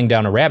up falling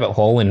down a rabbit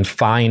hole and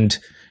find,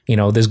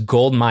 this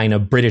gold mine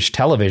of British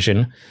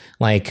television,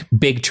 like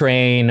Big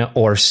Train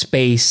or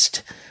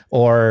Spaced,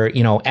 or,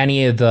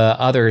 any of the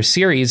other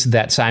series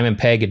that Simon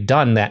Pegg had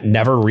done that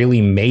never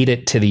really made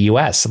it to the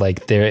US.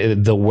 Like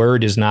the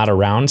word is not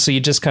around. So you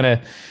just kind of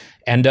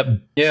end up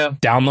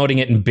downloading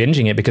it and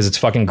binging it because it's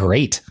fucking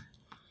great.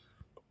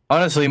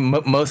 Honestly,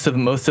 most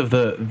of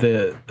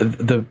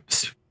the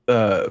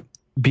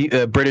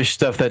British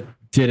stuff that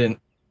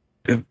didn't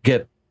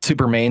get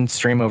super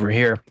mainstream over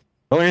here.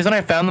 The only reason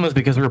I found them was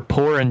because we were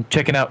poor and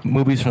checking out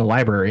movies from the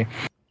library.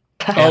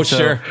 Oh,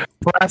 sure.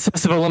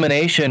 Process of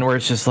elimination, where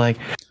it's just like,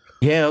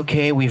 yeah,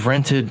 okay, we've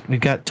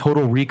got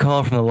Total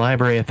Recall from the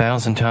library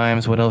 1,000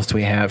 times. What else do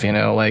we have?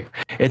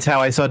 It's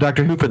how I saw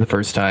Doctor Who for the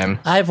first time.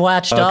 I've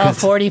watched all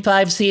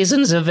 45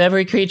 seasons of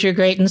Every Creature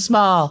Great and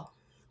Small.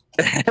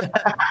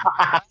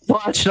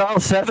 Watched all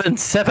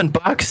seven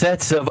box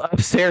sets of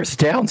Upstairs,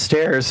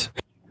 Downstairs.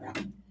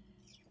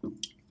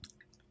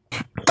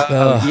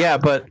 But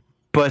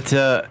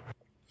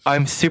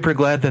I'm super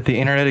glad that the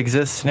internet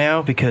exists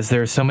now, because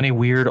there are so many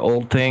weird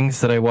old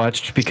things that I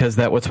watched because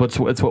that was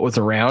what was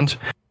around,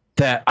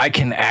 that I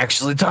can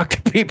actually talk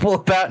to people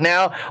about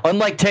now,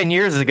 unlike 10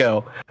 years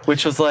ago,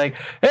 which was like,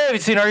 hey, have you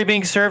seen Are You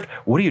Being Served?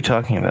 What are you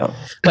talking about?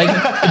 Like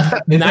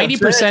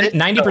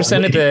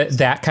 90% of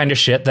that kind of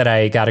shit that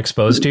I got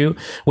exposed to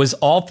was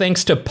all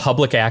thanks to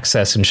public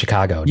access in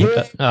Chicago.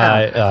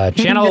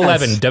 Channel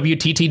 11,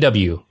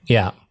 WTTW.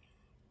 Yeah.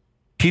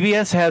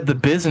 PBS had the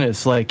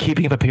business, like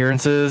keeping up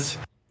appearances.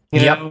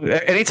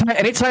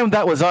 Anytime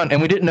that was on,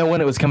 and we didn't know when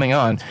it was coming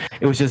on,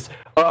 it was just,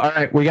 all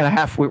right,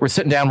 we're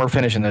sitting down, we're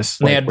finishing this.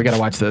 We got to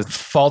watch this.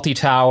 Faulty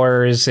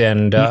Towers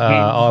and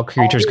All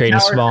Creatures Great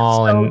and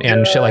Small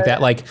and shit like that.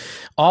 Like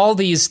all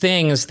these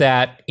things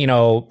that, it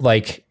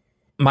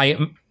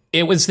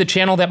was the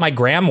channel that my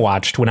gram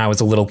watched when I was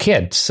a little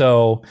kid.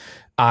 So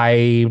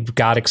I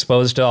got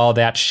exposed to all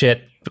that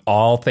shit,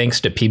 all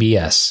thanks to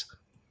PBS.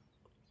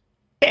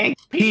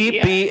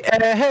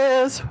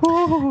 PBS.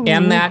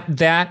 And that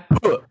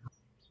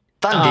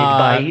funded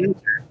by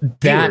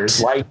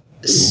that like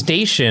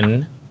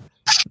station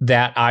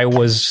that I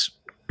was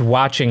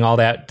watching all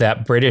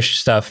that British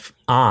stuff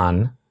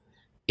on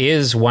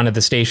is one of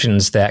the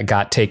stations that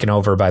got taken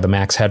over by the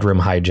Max Headroom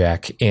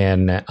hijack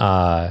in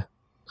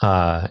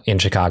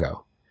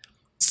Chicago.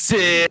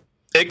 Sick.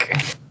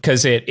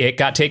 Because it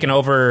got taken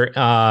over.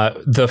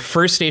 The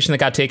first station that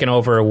got taken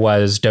over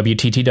was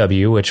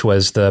WTTW, which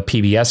was the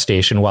PBS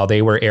station, while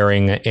they were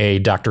airing a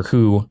Doctor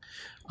Who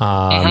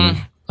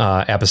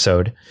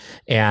episode,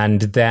 and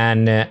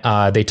then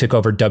they took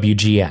over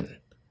WGN.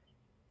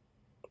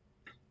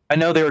 I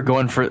know they were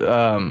going for.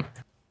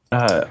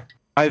 I've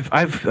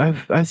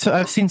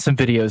seen some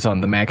videos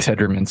on the Max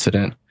Headroom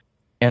incident,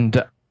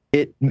 and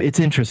it's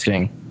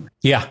interesting.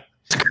 Yeah.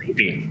 It's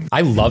creepy.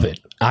 I love it.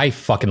 I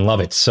fucking love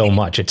it so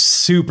much. It's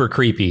super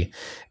creepy.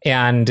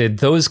 And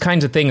those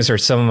kinds of things are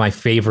some of my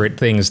favorite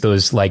things.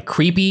 Those like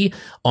creepy,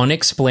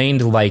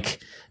 unexplained,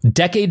 like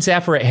decades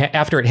after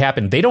it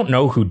happened, they don't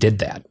know who did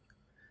that.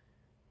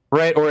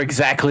 Right. Or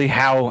exactly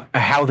how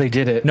they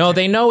did it. No,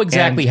 they know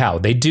exactly how.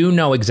 They do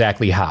know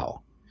exactly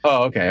how.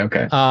 Oh, okay.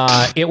 Okay.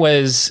 It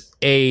was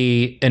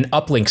an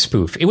uplink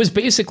spoof. It was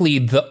basically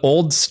the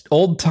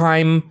old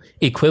time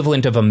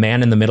equivalent of a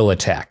Man in the Middle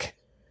attack.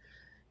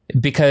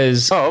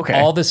 Because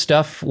all the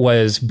stuff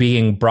was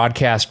being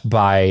broadcast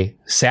by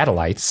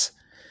satellites,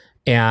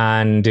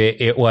 and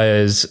it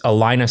was a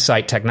line of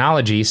sight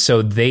technology.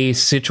 So they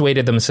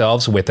situated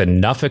themselves with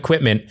enough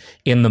equipment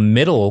in the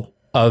middle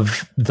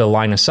of the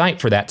line of sight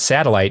for that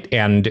satellite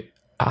and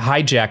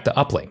hijacked the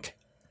uplink.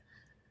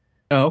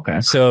 Oh,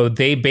 okay. So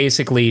they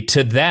basically,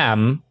 to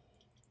them,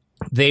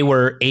 they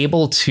were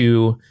able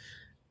to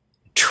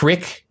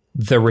trick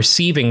the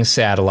receiving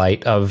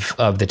satellite of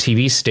the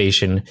TV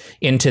station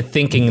into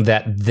thinking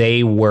that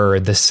they were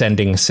the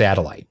sending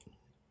satellite.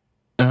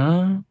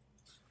 I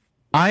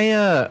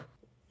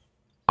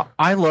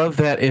love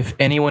that if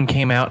anyone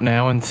came out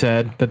now and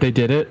said that they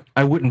did it,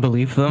 I wouldn't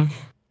believe them.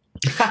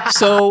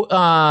 So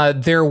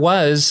there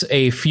was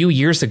a few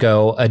years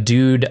ago a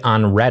dude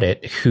on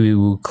Reddit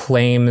who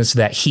claims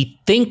that he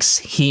thinks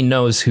he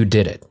knows who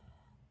did it.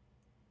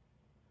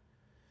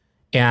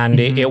 And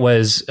it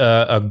was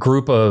a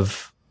group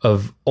of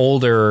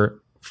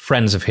older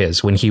friends of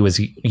his when he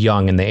was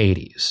young in the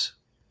 80s.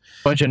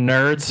 Bunch of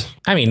nerds.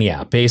 I mean,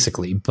 yeah,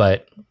 basically,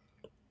 but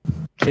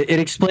it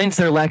explains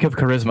their lack of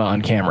charisma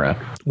on camera.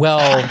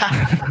 Well,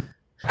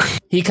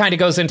 he kind of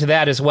goes into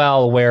that as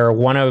well, where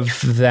one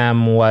of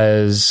them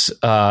was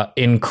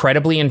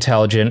incredibly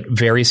intelligent,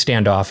 very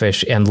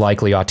standoffish, and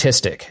likely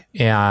autistic,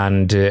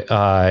 and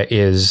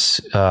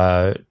is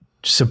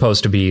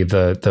supposed to be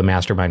the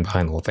mastermind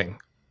behind the whole thing.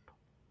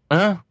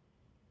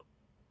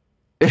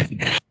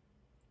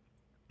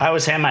 I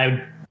was him.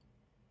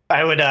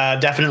 I would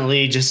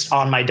definitely just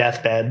on my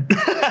deathbed.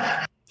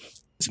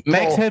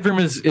 Max Headroom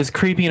is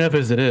creepy enough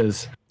as it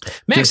is.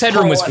 Max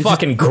Headroom was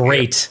fucking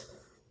great.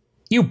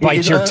 You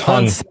bite your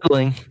tongue.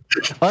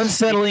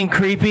 Unsettling,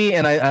 creepy,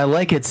 and I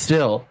like it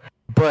still.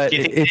 but Do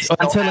you think it's they still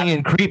unsettling have-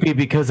 and creepy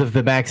because of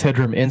the Max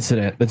Headroom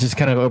incident that just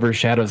kind of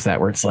overshadows that,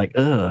 where it's like,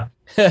 ugh.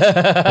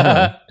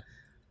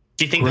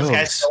 Do you think those Gross.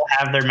 guys still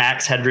have their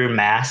Max Headroom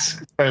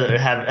mask, or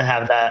have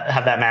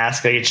that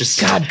mask? Like it's just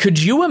God,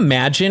 could you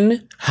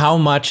imagine how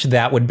much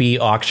that would be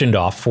auctioned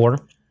off for?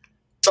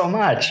 so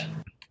much.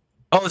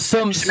 Oh,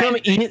 some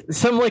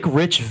like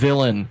rich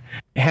villain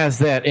has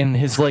that in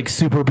his like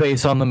super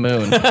base on the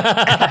moon.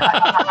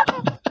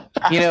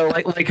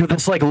 Like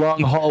this like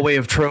long hallway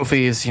of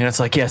trophies. It's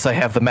like, yes, I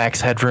have the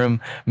Max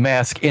Headroom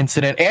mask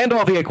incident and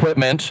all the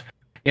equipment.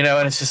 And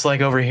it's just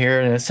like over here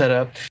and it's set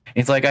up.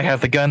 It's like, I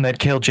have the gun that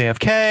killed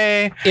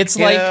JFK. It's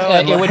like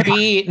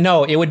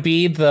it would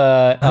be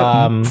the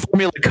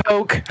Formula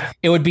Coke.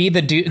 it would be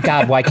the dude.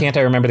 God, why can't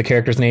I remember the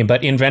character's name?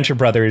 But in Venture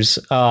Brothers,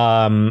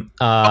 Yeah.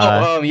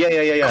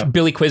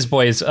 Billy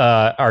Quizboy's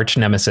arch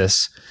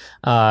nemesis,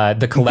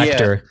 the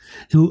Collector.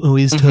 Who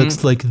always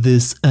talks like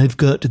this? I've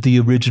got the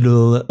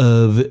original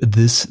of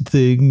this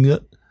thing.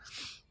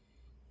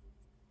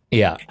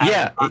 Yeah.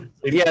 Yeah.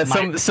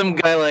 Some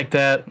guy like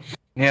that.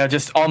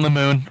 Just on the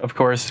moon, of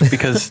course,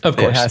 because Of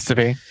course. it has to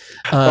be.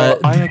 I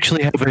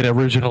actually have an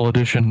original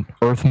edition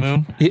Earth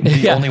Moon, the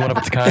Yeah. only one of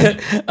its kind.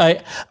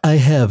 I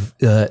have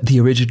the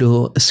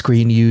original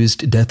screen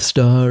used Death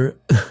Star.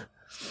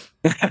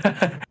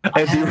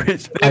 I have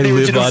the I live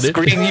original on it.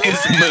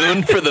 screen-used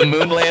moon for the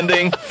moon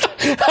landing.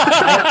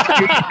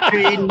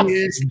 Being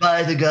used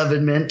by the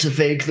government to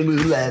fake the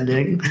moon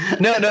landing.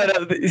 No.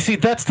 See,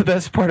 that's the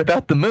best part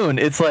about the moon.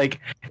 It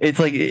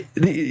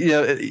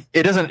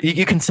doesn't.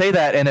 You can say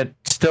that, and it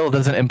still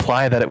doesn't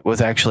imply that it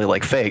was actually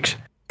like faked,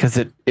 because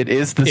it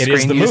is the It is the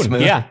screen-used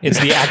moon. Yeah, it's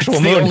the actual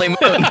It's moon. the only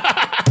moon.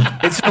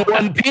 It's in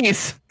one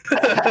piece.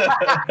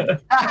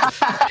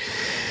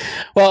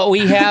 Well, we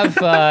have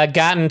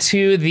gotten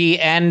to the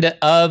end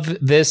of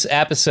this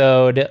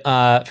episode.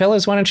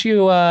 Fellas, why don't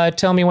you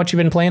tell me what you've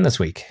been playing this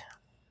week?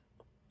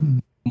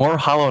 More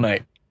Hollow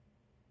Knight.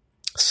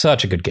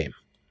 Such a good game.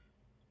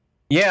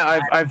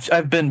 Yeah,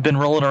 I've been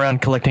rolling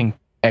around collecting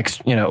upgrades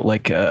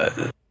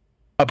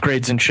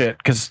and shit,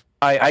 because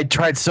I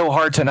tried so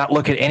hard to not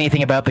look at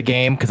anything about the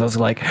game, because I was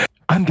like,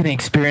 I'm going to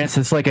experience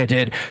this like I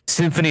did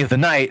Symphony of the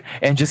Night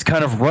and just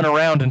kind of run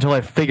around until I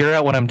figure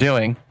out what I'm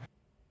doing.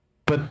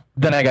 But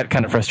then I got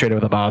kind of frustrated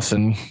with the boss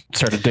and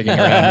started digging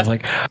around. I was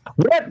like,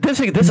 what?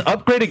 This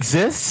upgrade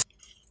exists?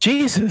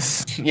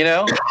 Jesus.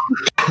 No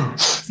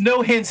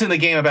hints in the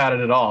game about it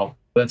at all.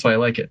 That's why I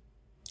like it.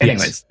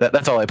 Anyways,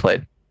 that's all I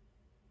played.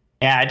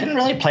 Yeah, I didn't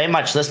really play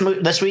much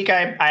this week.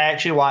 I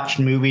actually watched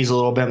movies a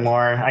little bit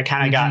more. I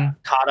kind of got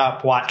caught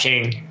up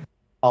watching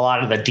a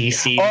lot of the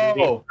DC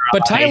movies.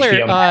 But on Tyler,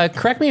 HBO Max.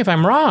 correct me if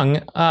I'm wrong.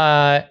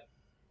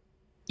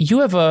 You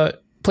have a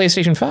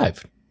PlayStation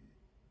 5.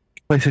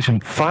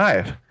 PlayStation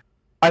 5.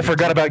 I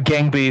forgot about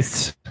Gang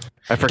Beasts.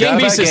 Gang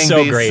Beasts is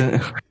so great.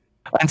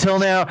 Until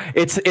now,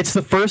 it's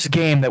the first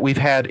game that we've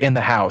had in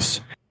the house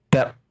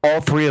that all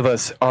three of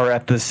us are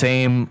at the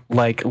same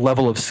like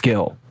level of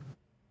skill.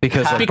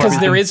 Because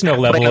There is no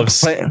level of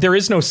there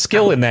is no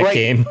skill in that Like-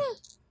 game.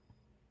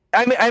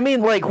 I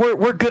mean, like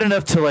we're good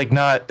enough to like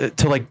not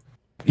to like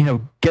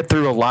get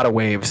through a lot of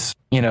waves.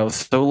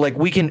 So like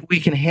we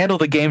can handle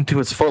the game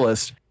to its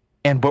fullest,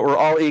 but we're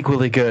all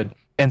equally good.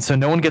 And so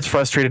no one gets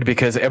frustrated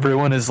because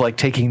everyone is like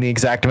taking the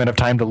exact amount of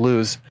time to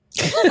lose.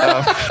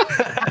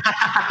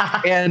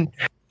 And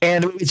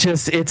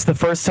it's the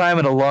first time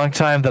in a long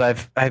time that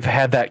I've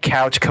had that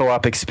couch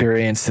co-op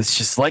experience. It's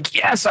just like,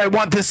 yes, I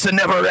want this to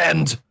never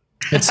end.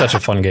 It's such a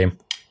fun game.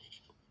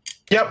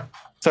 Yep.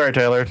 Sorry,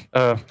 Tyler.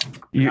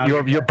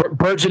 Your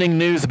burgeoning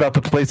news about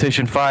the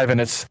PlayStation 5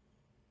 and its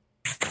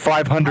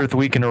 500th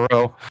week in a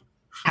row.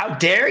 How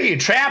dare you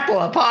trample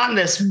upon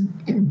this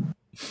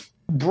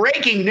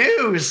breaking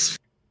news?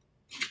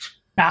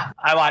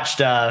 I watched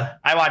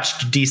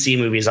DC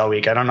movies all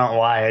week. I don't know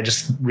why.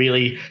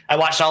 I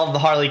watched all of the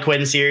Harley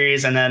Quinn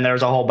series, and then there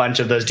was a whole bunch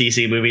of those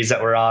DC movies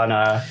that were on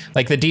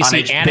Like the DC On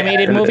HBO.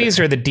 animated movies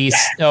or the DC?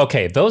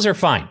 Okay, those are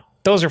fine.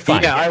 Those are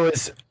fine. Yeah,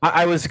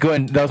 I was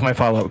going. That was my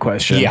follow-up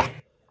question. Yeah.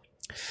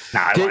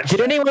 Did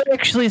anyone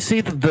actually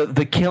see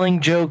the Killing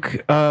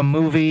Joke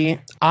movie?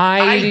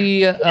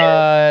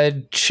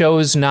 I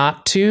chose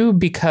not to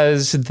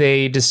because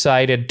they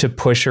decided to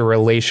push a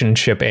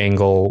relationship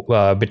angle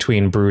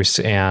between Bruce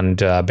and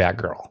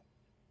Batgirl.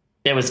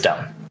 It was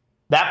dumb.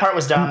 That part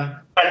was dumb,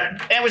 but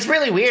it was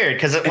really weird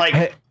because it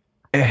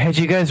Had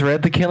you guys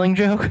read the Killing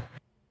Joke?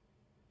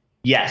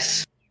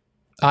 yes.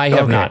 I have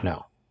Okay. not,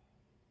 no.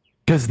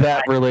 Because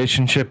that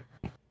relationship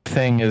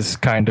thing is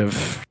kind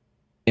of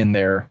in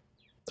there.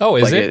 Oh,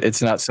 is like it?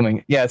 It's not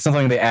something. Yeah, it's not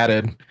something they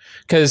added.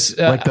 Because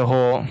Like the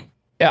whole.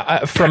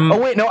 from Oh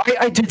wait, no,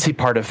 I did see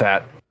part of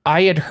that.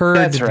 I had heard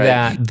That's right.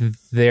 that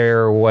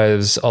there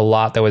was a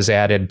lot that was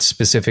added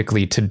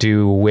specifically to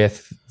do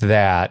with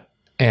that,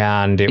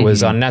 and it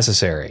was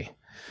unnecessary.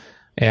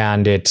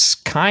 And it's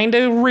kind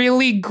of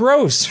really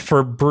gross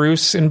for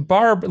Bruce and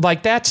Barb.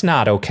 Like, that's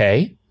not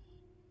okay.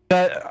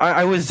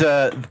 I was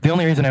the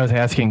only reason I was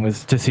asking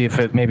was to see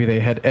if maybe they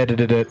had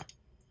edited it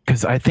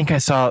because I think I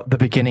saw the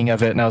beginning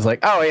of it and I was like,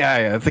 oh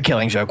yeah, it's The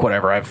Killing Joke,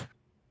 whatever. I've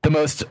the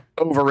most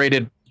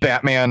overrated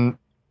Batman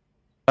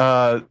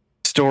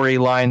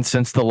storyline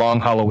since The Long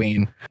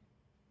Halloween,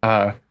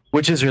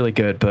 which is really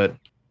good, but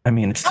I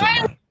mean, it's still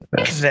not the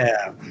best.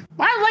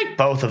 I like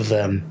both of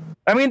them.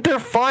 I mean, they're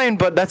fine,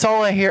 but that's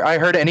all I hear. I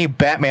heard any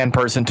Batman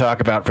person talk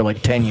about for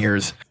like 10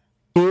 years.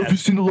 Oh, have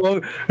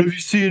you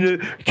seen a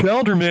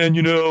Calendar Man?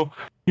 You know.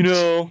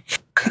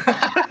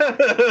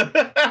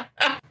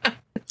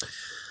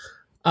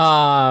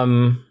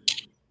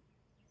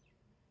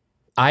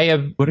 I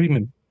have. What do you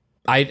mean?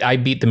 I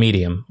beat the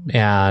medium,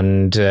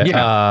 and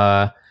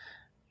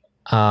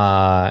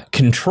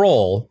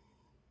Control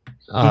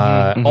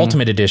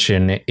Ultimate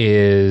Edition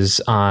is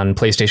on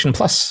PlayStation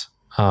Plus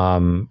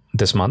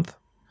this month.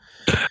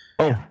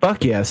 Oh,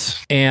 fuck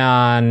yes!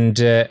 And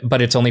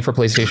but it's only for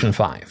PlayStation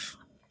 5.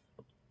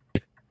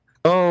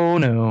 Oh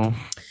no!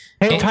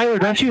 Hey Tyler,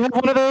 don't you have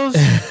one of those?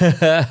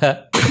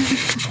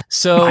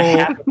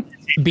 So,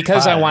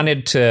 because I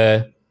wanted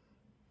to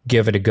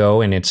give it a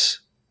go in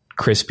its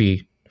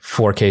crispy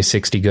 4K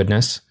 60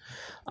 goodness,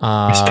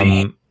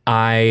 I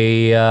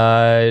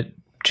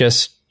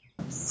just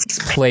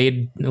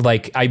played,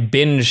 like, I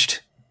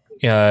binged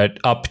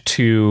up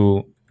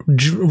to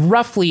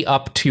roughly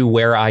up to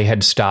where I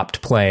had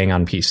stopped playing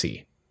on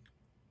PC.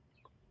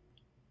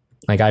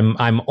 Like,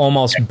 I'm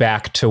almost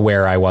back to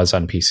where I was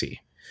on PC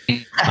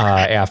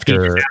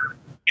after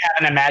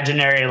an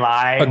imaginary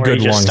line. a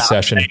good long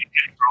session.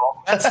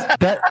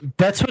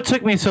 That's what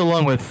took me so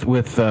long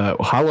with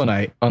Hollow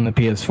Knight on the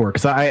PS4,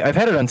 because I've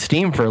had it on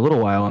Steam for a little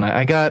while, and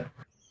I got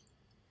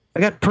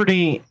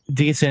pretty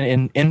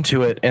decent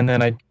into it, and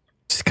then I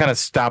just kind of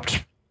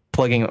stopped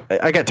plugging.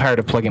 I got tired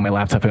of plugging my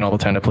laptop in all the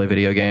time to play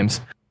video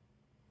games.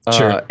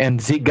 Sure.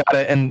 And Zeke got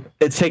it, and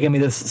it's taken me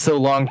this so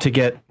long to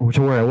get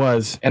to where I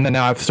was, and then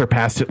now I've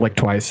surpassed it like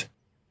twice.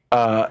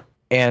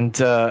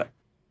 And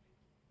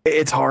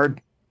it's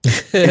hard.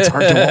 It's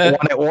hard to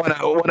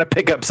want to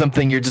pick up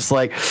something. You're just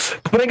like,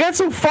 but I got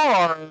so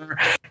far,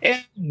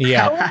 and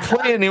I don't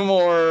play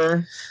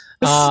anymore.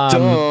 It's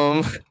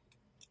dumb.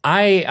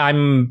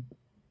 I'm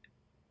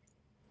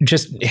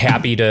just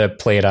happy to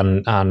play it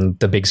on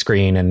the big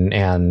screen,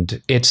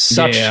 and it's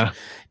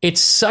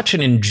such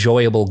an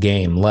enjoyable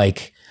game.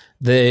 Like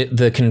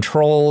the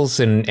controls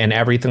and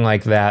everything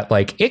like that.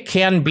 Like, it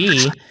can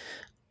be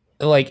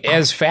like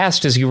as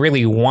fast as you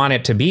really want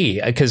it to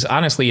be, because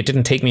honestly, it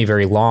didn't take me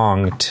very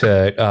long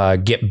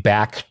to get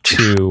back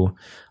to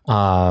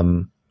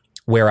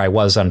where I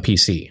was on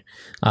PC.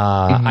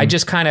 I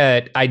just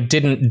I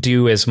didn't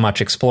do as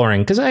much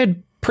exploring because I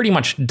had pretty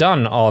much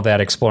done all that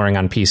exploring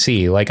on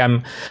PC. Like,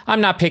 I'm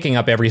not picking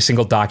up every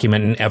single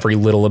document in every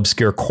little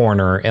obscure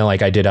corner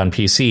like I did on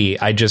PC.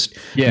 I just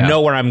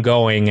know where I'm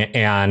going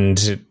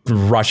and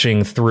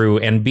rushing through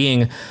and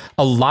being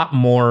a lot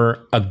more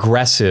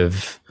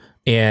aggressive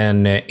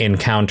in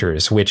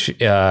encounters, which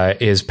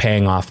is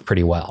paying off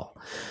pretty well.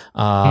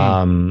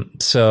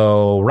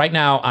 So right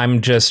now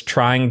I'm just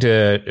trying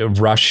to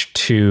rush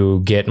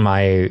to get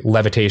my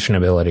levitation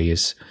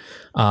abilities.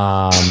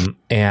 And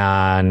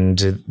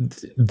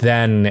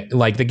then,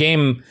 like, the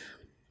game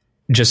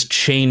just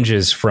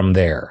changes from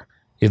there.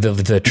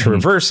 The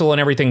traversal and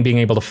everything, being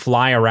able to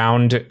fly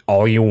around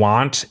all you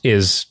want,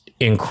 is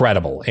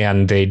incredible,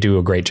 and they do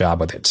a great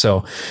job with it.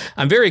 So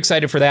I'm very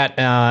excited for that,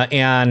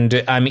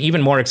 and I'm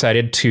even more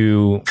excited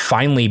to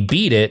finally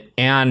beat it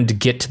and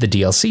get to the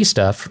DLC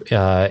stuff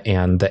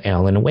and the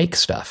Alan Wake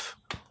stuff.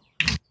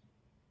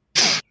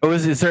 Oh,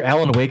 is there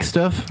Alan Wake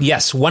stuff?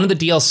 Yes, one of the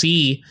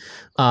DLC.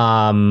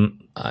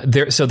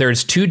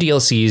 There's two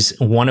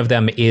DLCs. One of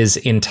them is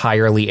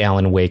entirely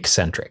Alan Wake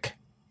centric.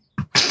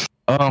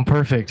 Oh,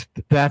 perfect.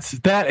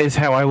 That is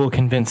how I will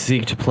convince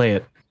Zeke to play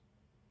it.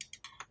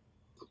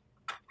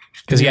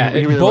 Because he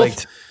really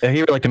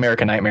liked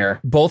American Nightmare.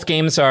 Both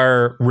games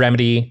are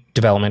Remedy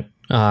development.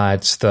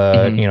 It's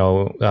the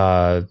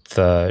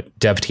the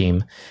dev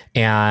team,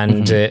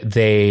 and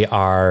they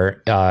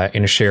are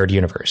in a shared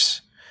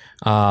universe.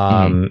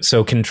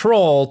 So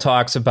Control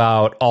talks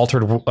about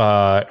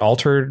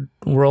altered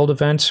world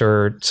events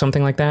or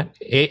something like that.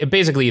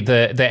 Basically,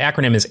 the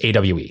acronym is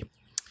AWE,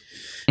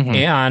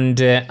 and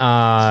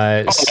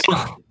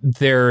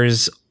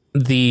there's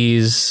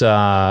these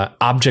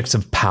objects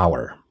of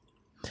power.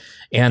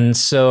 And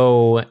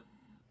so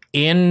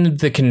in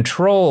the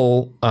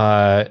Control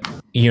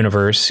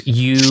universe,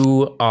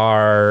 you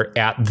are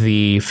at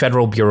the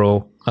Federal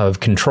Bureau of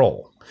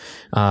Control,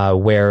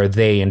 where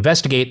they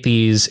investigate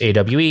these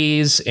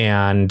AWEs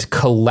and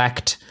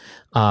collect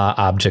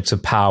objects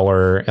of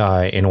power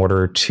in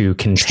order to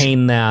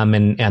contain them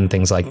and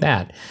things like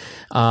that.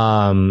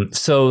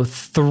 So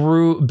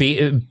through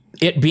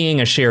it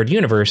being a shared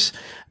universe,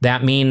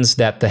 that means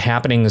that the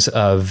happenings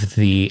of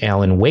the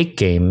Alan Wake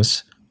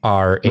games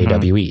are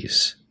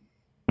AWEs.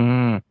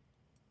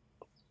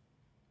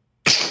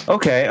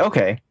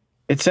 Okay.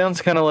 It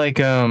sounds kind of like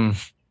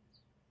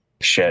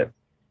shit.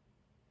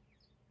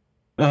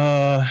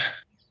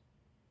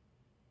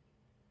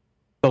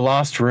 The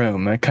Lost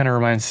Room. It kind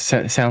of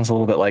sounds a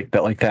little bit like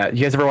that.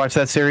 You guys ever watch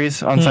that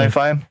series on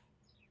Sci-Fi?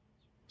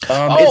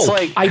 It's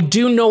like I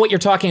do know what you're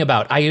talking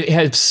about. I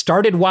had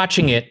started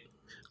watching it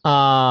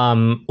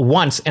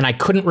once, and I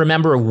couldn't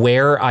remember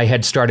where I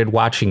had started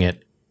watching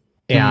it,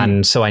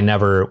 and so I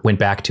never went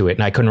back to it,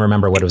 and I couldn't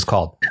remember what it was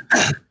called.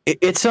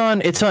 It's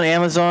on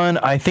Amazon.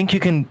 I think you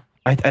can.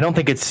 I don't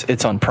think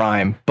it's on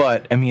Prime,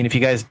 but I mean, if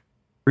you guys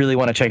really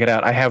want to check it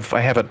out, I have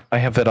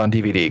it on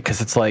DVD because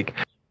it's like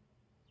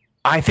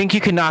I think you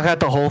can knock out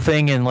the whole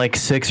thing in like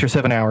 6 or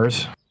 7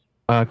 hours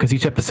because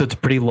each episode's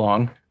pretty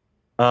long.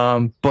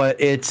 But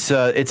it's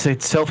a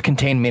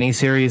self-contained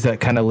miniseries that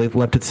kind of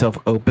left itself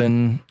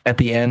open at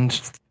the end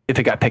if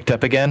it got picked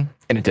up again,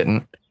 and it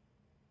didn't.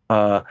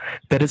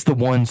 That is the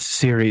one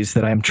series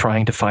that I'm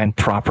trying to find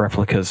prop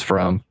replicas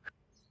from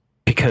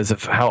because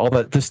of how all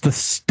that the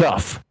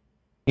stuff,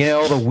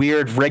 all the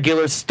weird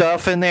regular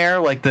stuff in there,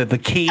 like the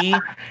key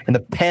and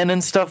the pen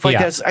and stuff like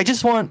that. I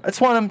just want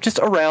them just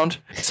around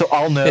so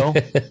I'll know,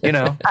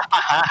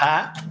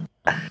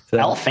 So.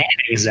 Elle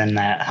Fanning's in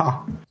that,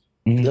 huh?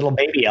 Little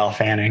baby Elle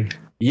Fanning.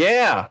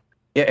 Yeah,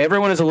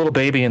 everyone is a little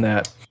baby in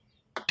that.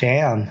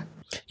 Damn.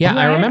 Yeah,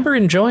 I remember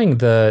enjoying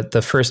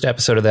the first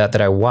episode of that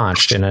I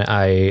watched, and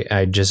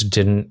I just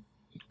didn't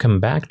come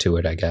back to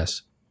it, I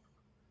guess.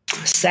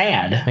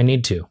 Sad. I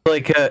need to.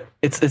 Like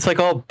it's like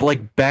all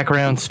like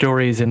background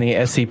stories in the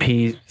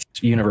SCP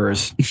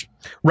universe.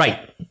 Right.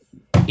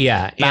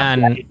 Yeah, not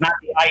the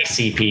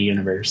ICP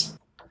universe.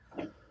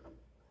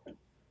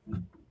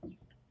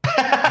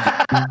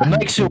 It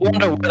makes you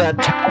wonder where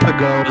that tower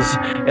goes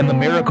in the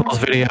Miracles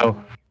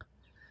video.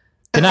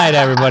 Good night,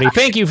 everybody.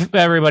 Thank you,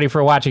 everybody,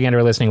 for watching and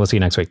or listening. We'll see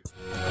you next week.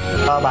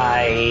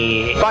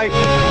 Bye-bye.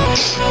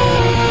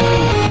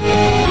 Bye.